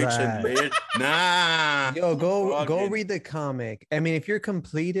so rich and layered. Nah. Yo, go read the comic. I mean, if you're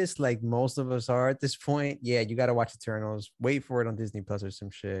completist like most of us are at this point, yeah, you got to watch Eternals. Wait for it on Disney Plus or some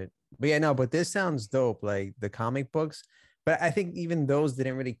shit. But yeah, no, but this sounds dope, like the comic books. But I think even those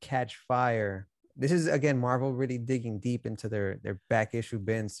didn't really catch fire. This is, again, Marvel really digging deep into their back issue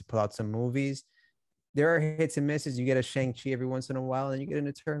bins to pull out some movies. There are hits and misses. You get a Shang-Chi every once in a while, and you get an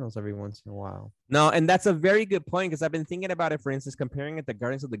Eternals every once in a while. No, and that's a very good point, because I've been thinking about it, for instance, comparing it to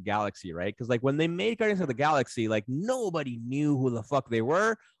Guardians of the Galaxy, right? Because like when they made Guardians of the Galaxy, like nobody knew who the fuck they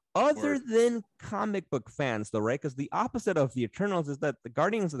were other than comic book fans, though, right? Because the opposite of the Eternals is that the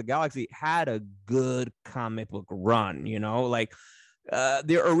Guardians of the Galaxy had a good comic book run, like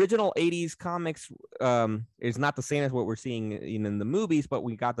the original 80s comics is not the same as what we're seeing in the movies, but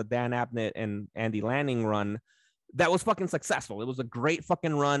we got the Dan Abnett and Andy Lanning run. that was fucking successful. It was a great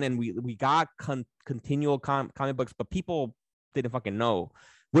fucking run, and we got continual comic books, but people didn't fucking know.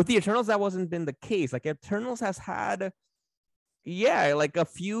 With the Eternals, that wasn't been the case. Like Eternals has had, like a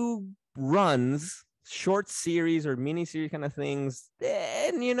few runs, short series or mini series kind of things,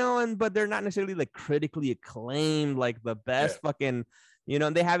 and but they're not necessarily like critically acclaimed, like the best fucking,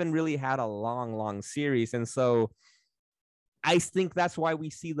 and they haven't really had a long series, and so I think that's why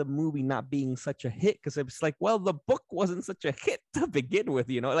we see the movie not being such a hit, because it's like, well, the book wasn't such a hit to begin with,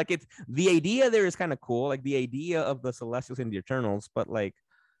 like it's the idea there is kind of cool, like the idea of the Celestials and the Eternals, but like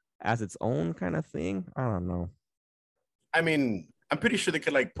as its own kind of thing, I don't know. I mean, I'm pretty sure they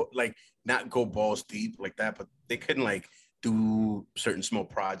could like put like not go balls deep like that, but they couldn't like do certain small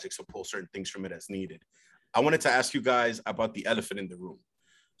projects or pull certain things from it as needed. I wanted to ask you guys about the elephant in the room.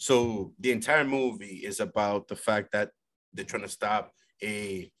 So the entire movie is about the fact that they're trying to stop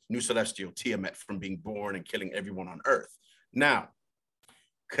a new celestial, Tiamat, from being born and killing everyone on Earth. Now,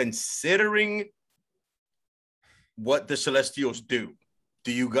 considering what the Celestials do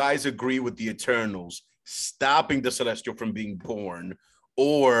you guys agree with the Eternals stopping the Celestial from being born,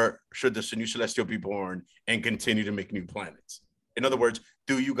 or should the new Celestial be born and continue to make new planets? In other words,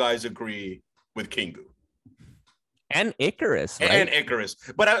 do you guys agree with Kingu? And Icarus, right? And Icarus.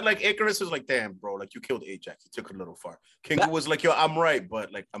 But like Icarus is like, damn, bro, like you killed Ajax. You took it a little far. Kingu was like, yo, I'm right,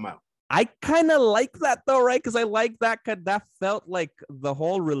 but like I'm out. I kind of like that though, right? Because I like that. That felt like the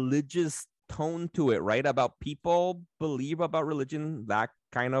whole religious tone to it, right? About people believe about religion that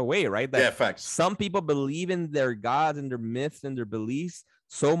kind of way, right? That facts. Some people believe in their gods and their myths and their beliefs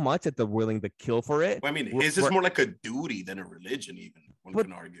so much that they're willing to kill for it. Well, I mean, his is more like a duty than a religion, even one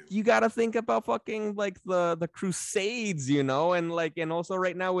can argue. You got to think about fucking like the Crusades, and like, and also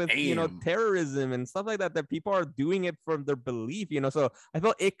right now with terrorism and stuff like that, that people are doing it from their belief, So I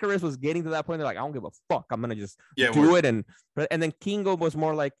felt Icarus was getting to that point. They're like, I don't give a fuck. I'm gonna just do it, and then Kingo was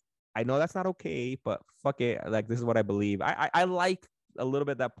more like, I know that's not okay, but fuck it. Like, this is what I believe. I like a little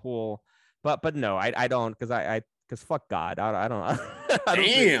bit that pull, but no, I don't, because fuck God. I don't. I don't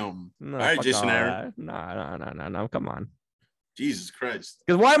Damn. All right, Jason Aaron. No. Come on. Jesus Christ.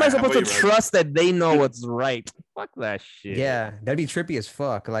 Because why am I supposed to trust that they know what's right? Fuck that shit. Yeah, that'd be trippy as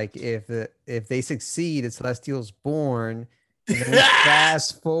fuck. Like if they succeed, it's Celestials born. And then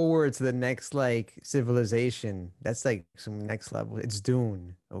fast forward to the next like civilization. That's like some next level. It's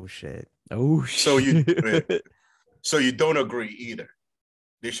Dune. Oh shit. So you don't agree either.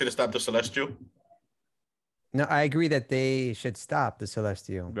 They should have stopped the Celestial. No, I agree that they should stop the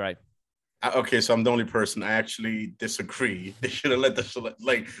Celestial. Right. Okay, so I'm the only person. I actually disagree. They should have let the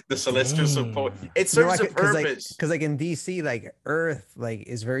Celestial support. It serves a purpose. Because like in DC, like Earth like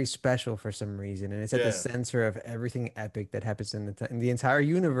is very special for some reason, and it's at the center of everything epic that happens in the entire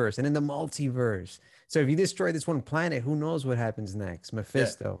universe and in the multiverse. So if you destroy this one planet, who knows what happens next?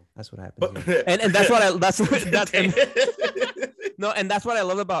 Mephisto. That's what happens. And that's what No, and that's what I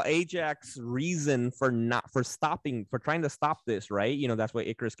love about Ajax's reason for trying to stop this, right? That's why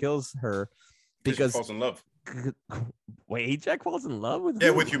Icarus kills her, because she falls in love. Wait, Ajax falls in love with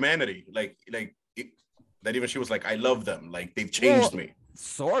with humanity, that even she was like, I love them, like they've changed me.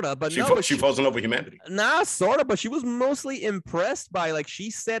 Sorta, but she falls in love with humanity. Nah, sorta, but she was mostly impressed by, like,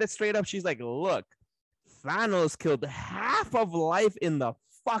 she said it straight up. She's like, look, Thanos killed half of life in the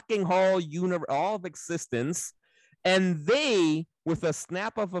fucking whole universe, all of existence. And they, with a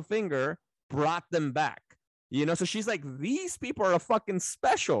snap of a finger, brought them back. So she's like, these people are fucking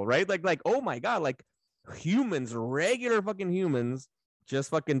special, right? Like, oh my God, like humans, regular fucking humans,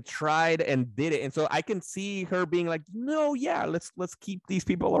 just fucking tried and did it. And so I can see her being like, no, yeah, let's keep these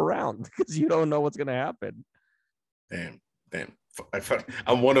people around, because you don't know what's gonna happen. Damn.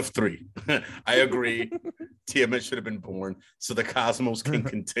 I'm one of three. I agree. Tiamat should have been born so the cosmos can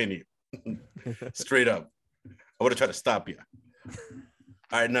continue. Straight up. I want to try to stop you.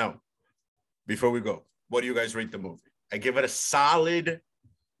 All right, now, before we go, what do you guys rate the movie? I give it a solid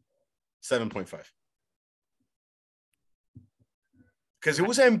 7.5. Because it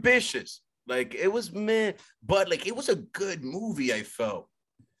was ambitious. Like, it was meh, but like it was a good movie, I felt.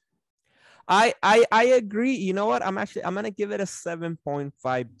 I agree. You know what? I'm gonna give it a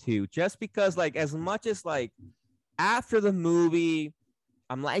 7.52, just because, like, as much as like after the movie,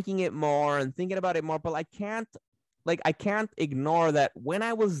 I'm liking it more and thinking about it more, but I can't ignore that when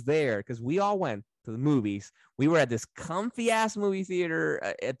I was there, because we all went to the movies. We were at this comfy ass movie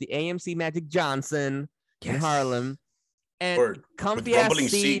theater at the AMC Magic Johnson in Harlem. And comfy ass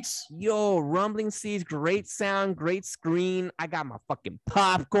seats. Yo, rumbling seats, great sound, great screen. I got my fucking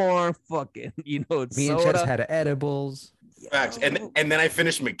popcorn, fucking, Me and Chess had edibles. Facts. And then I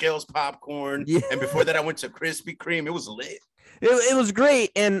finished Miguel's popcorn. Yeah. And before that, I went to Krispy Kreme. It was lit. It was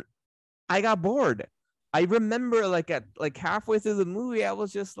great, and I got bored. I remember at halfway through the movie, I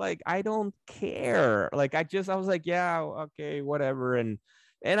was just like, I don't care. Like I was like, yeah, okay, whatever. And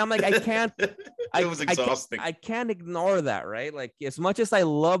I'm like, I can't. It was exhausting. I can't ignore that, right? Like as much as I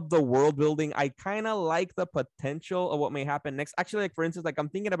love the world building, I kind of like the potential of what may happen next. Actually, like for instance, like I'm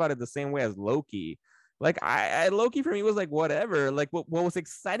thinking about it the same way as Loki. Like I Loki for me was like whatever. Like what was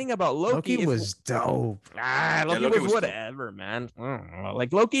exciting about Loki was dope. Loki was whatever, man. I don't know.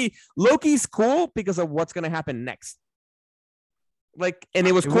 Like Loki's cool because of what's gonna happen next. Like, and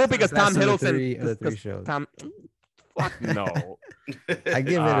it was cool because Tom Hiddleston. The three shows. Fuck no. I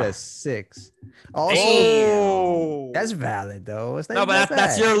give it a 6. Also, Oh, that's valid though. It's not no, but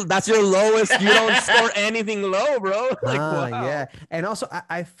that's your lowest. You don't score anything low, bro. Like, wow. Yeah. And also,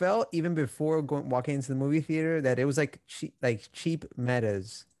 I felt even before walking into the movie theater that it was like cheap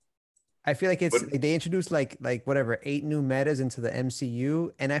metas. I feel like they introduced like whatever 8 new metas into the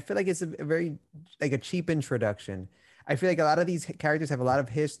MCU, and I feel like it's a very like a cheap introduction. I feel like a lot of these characters have a lot of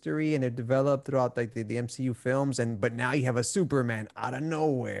history and they're developed throughout like the MCU films, but now you have a Superman out of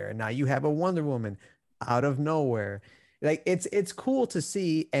nowhere, and now you have a Wonder Woman out of nowhere. Like it's cool to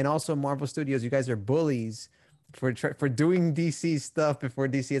see. And also Marvel Studios, you guys are bullies for doing DC stuff before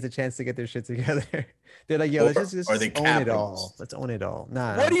DC has a chance to get their shit together. They're like, yo, let's just own it all. Let's own it all.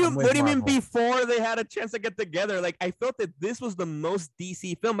 Nah. What do you mean before they had a chance to get together? Like I felt that this was the most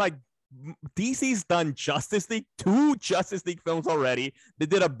DC film. Like DC's done Justice League, 2 Justice League films already. They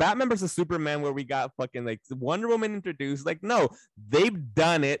did a Batman versus Superman where we got fucking like Wonder Woman introduced. Like, no, they've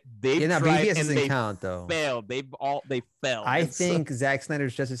done it. They've tried and they failed. They failed. I think Zack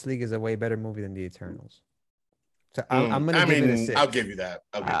Snyder's Justice League is a way better movie than the Eternals. So I'm gonna give it a 6. I'll give you that.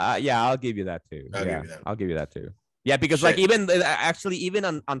 Yeah, I'll give you that too. I'll give you that too. Yeah, because like even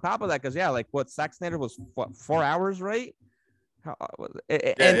on top of that, because like what Zack Snyder was 4 hours, right?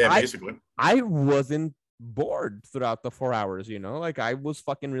 Basically. I wasn't bored throughout the 4 hours, like I was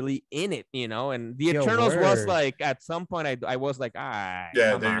fucking really in it, and the Eternals was like at some point I was like, there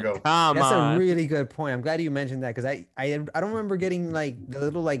you go. That's a really good point. I'm glad you mentioned that because I don't remember getting like the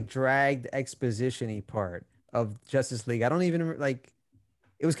little like dragged exposition-y part of Justice League. I don't even like.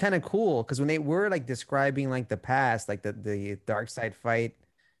 It was kind of cool because when they were like describing like the past, like the dark side fight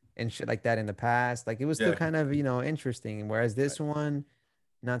and shit like that in the past, like it was still kind of interesting, whereas this one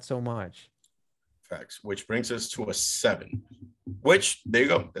not so much. Facts. Which brings us to a 7, which there you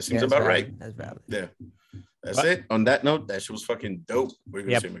go, that seems about right. That's valid. Yeah, that's it. On that note, that shit was fucking dope. We're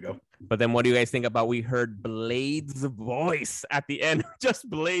gonna see we go. But then what do you guys think about we heard Blade's voice at the end? Just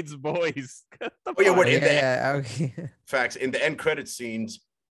Blade's voice. Facts. In the end credit scenes,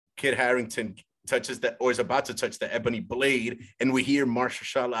 Kit Harington touches that, or is about to touch the ebony blade, and we hear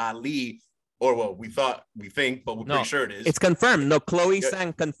Mahershala Ali, or well, we think, but we're pretty sure it is. It's confirmed. No, Chloe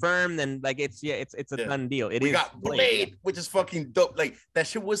sang confirmed, and like it's a done deal. We got Blade, which is fucking dope. Like that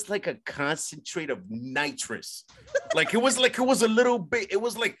shit was like a concentrate of nitrous. Like it was a little bit. It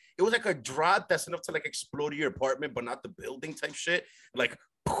was like a drop that's enough to like explode your apartment, but not the building type shit. Like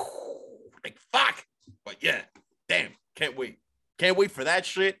fuck. But yeah, damn, can't wait for that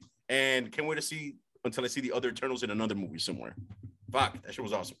shit. And can't wait to see until I see the other Eternals in another movie somewhere. Fuck, that shit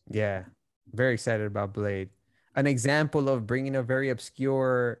was awesome. Yeah, very excited about Blade. An example of bringing a very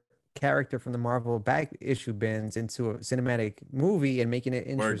obscure character from the Marvel back issue bins into a cinematic movie and making it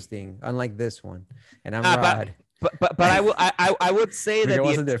interesting, unlike this one. And I'm Rod. But I would say that it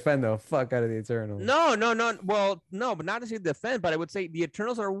wasn't defend the fuck out of the Eternals. No. Well, no, but not to say defend, but I would say the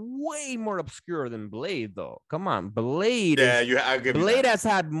Eternals are way more obscure than Blade, though. Come on, Blade. Yeah, Blade has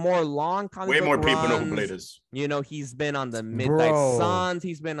had more long comic way more runs. People know who Blade is. He's been on the Midnight Suns.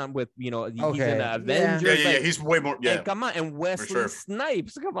 He's been on with he's in the Avengers. Yeah. He's way more. Yeah, and come on, and Wesley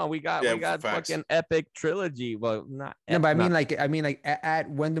Snipes. Come on, we got fucking epic trilogy. Well, not. No, but I mean like at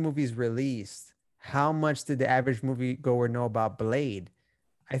when the movie's released. How much did the average moviegoer know about Blade?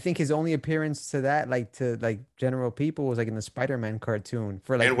 I think his only appearance to that, like to like general people, was like in the Spider-Man cartoon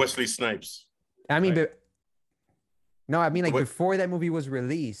for like. And Wesley Snipes. I mean, before that movie was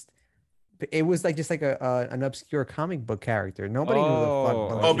released, it was like just like an obscure comic book character. Nobody knew the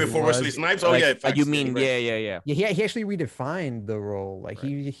fuck. Oh, before Wesley Snipes. Oh, yeah. You mean yeah. He actually redefined the role. Like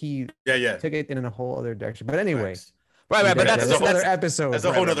he took it in a whole other direction. But anyway. Right, but That's that's another episode. That's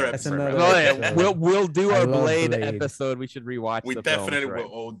a whole other That's episode. another well, yeah, episode. we'll do I our love Blade Blade. episode. We should rewatch. We the definitely films,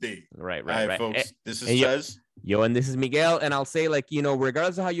 will all day. Right, All right, folks. This is and Chaz. Yo, and this is Miguel, and I'll say, like, you know,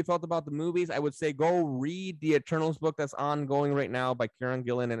 regardless of how you felt about the movies, I would say go read the Eternals book that's ongoing right now by Kieran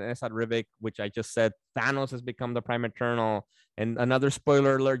Gillen and Esad Ribic, which I just said Thanos has become the Prime Eternal. And another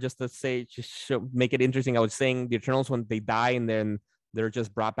spoiler alert, just to say, make it interesting. I was saying the Eternals, when they die and then they're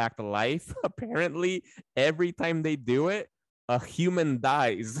just brought back to life, apparently every time they do it, a human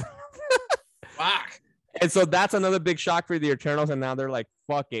dies. Fuck. And so that's another big shock for the Eternals. And now they're like,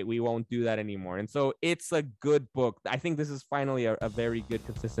 fuck it, we won't do that anymore. And so it's a good book. I think this is finally a very good,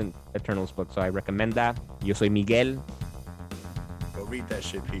 consistent Eternals book. So I recommend that. Yo soy Miguel. Go read that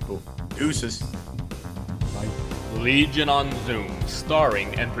shit, people. Deuces. Legion on Zoom,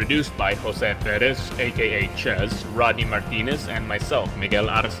 starring and produced by Jose Perez, aka Chez, Rodney Martinez, and myself, Miguel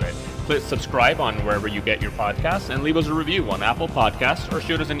Arce. Please subscribe on wherever you get your podcasts and leave us a review on Apple Podcasts or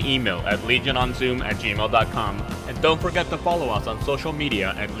shoot us an email at legiononzoom@gmail.com. And don't forget to follow us on social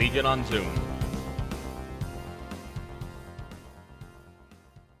media at Legion on Zoom.